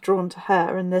 and he's drawn to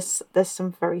her, and there's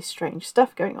some very strange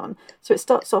stuff going on. So it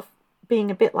starts off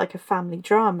being a bit like a family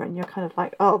drama, and you're kind of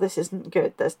like, oh, this isn't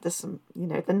good. There's some,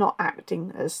 they're not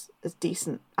acting as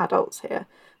decent adults here.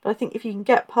 But I think if you can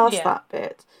get past that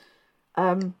bit,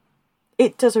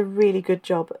 it does a really good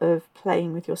job of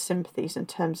playing with your sympathies in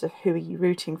terms of who are you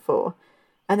rooting for.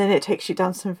 And then it takes you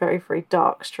down some very, very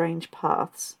dark, strange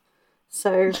paths.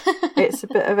 So it's a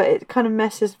bit of it kind of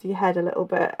messes with your head a little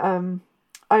bit.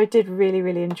 I did really,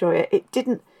 really enjoy it.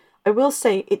 I will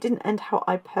say it didn't end how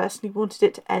I personally wanted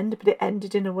it to end, but it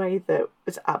ended in a way that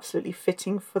was absolutely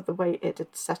fitting for the way it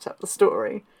had set up the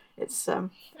story. It's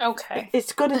okay.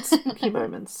 It's got its spooky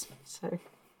moments. So,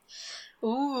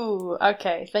 ooh,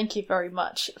 okay. Thank you very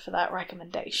much for that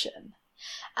recommendation.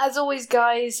 As always,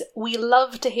 guys, we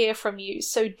love to hear from you,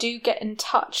 so do get in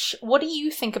touch. What do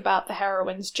you think about the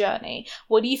heroine's journey?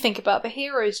 What do you think about the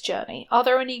hero's journey? Are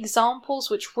there any examples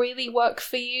which really work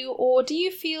for you, or do you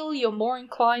feel you're more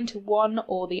inclined to one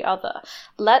or the other?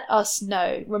 Let us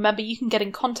know. Remember, you can get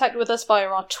in contact with us via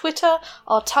our Twitter,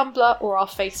 our Tumblr, or our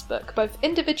Facebook, both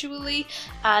individually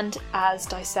and as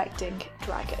Dissecting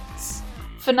Dragons.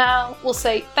 For now, we'll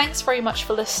say thanks very much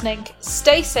for listening,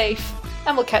 stay safe,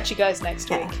 and we'll catch you guys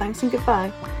next week. Thanks and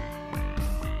goodbye.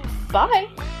 Bye!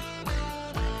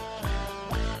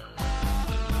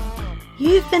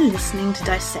 You've been listening to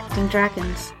Dissecting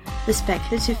Dragons, the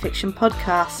speculative fiction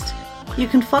podcast. You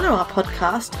can follow our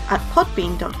podcast at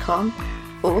podbean.com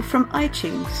or from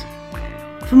iTunes.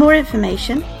 For more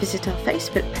information, visit our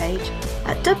Facebook page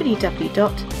at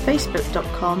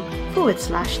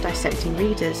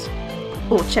www.facebook.com/dissectingreaders.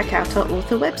 Or check out our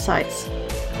author websites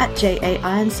at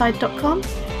jaironside.com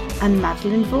and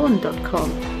madeleinevaughan.com.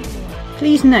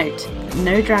 Please note,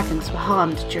 no dragons were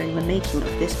harmed during the making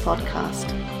of this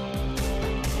podcast.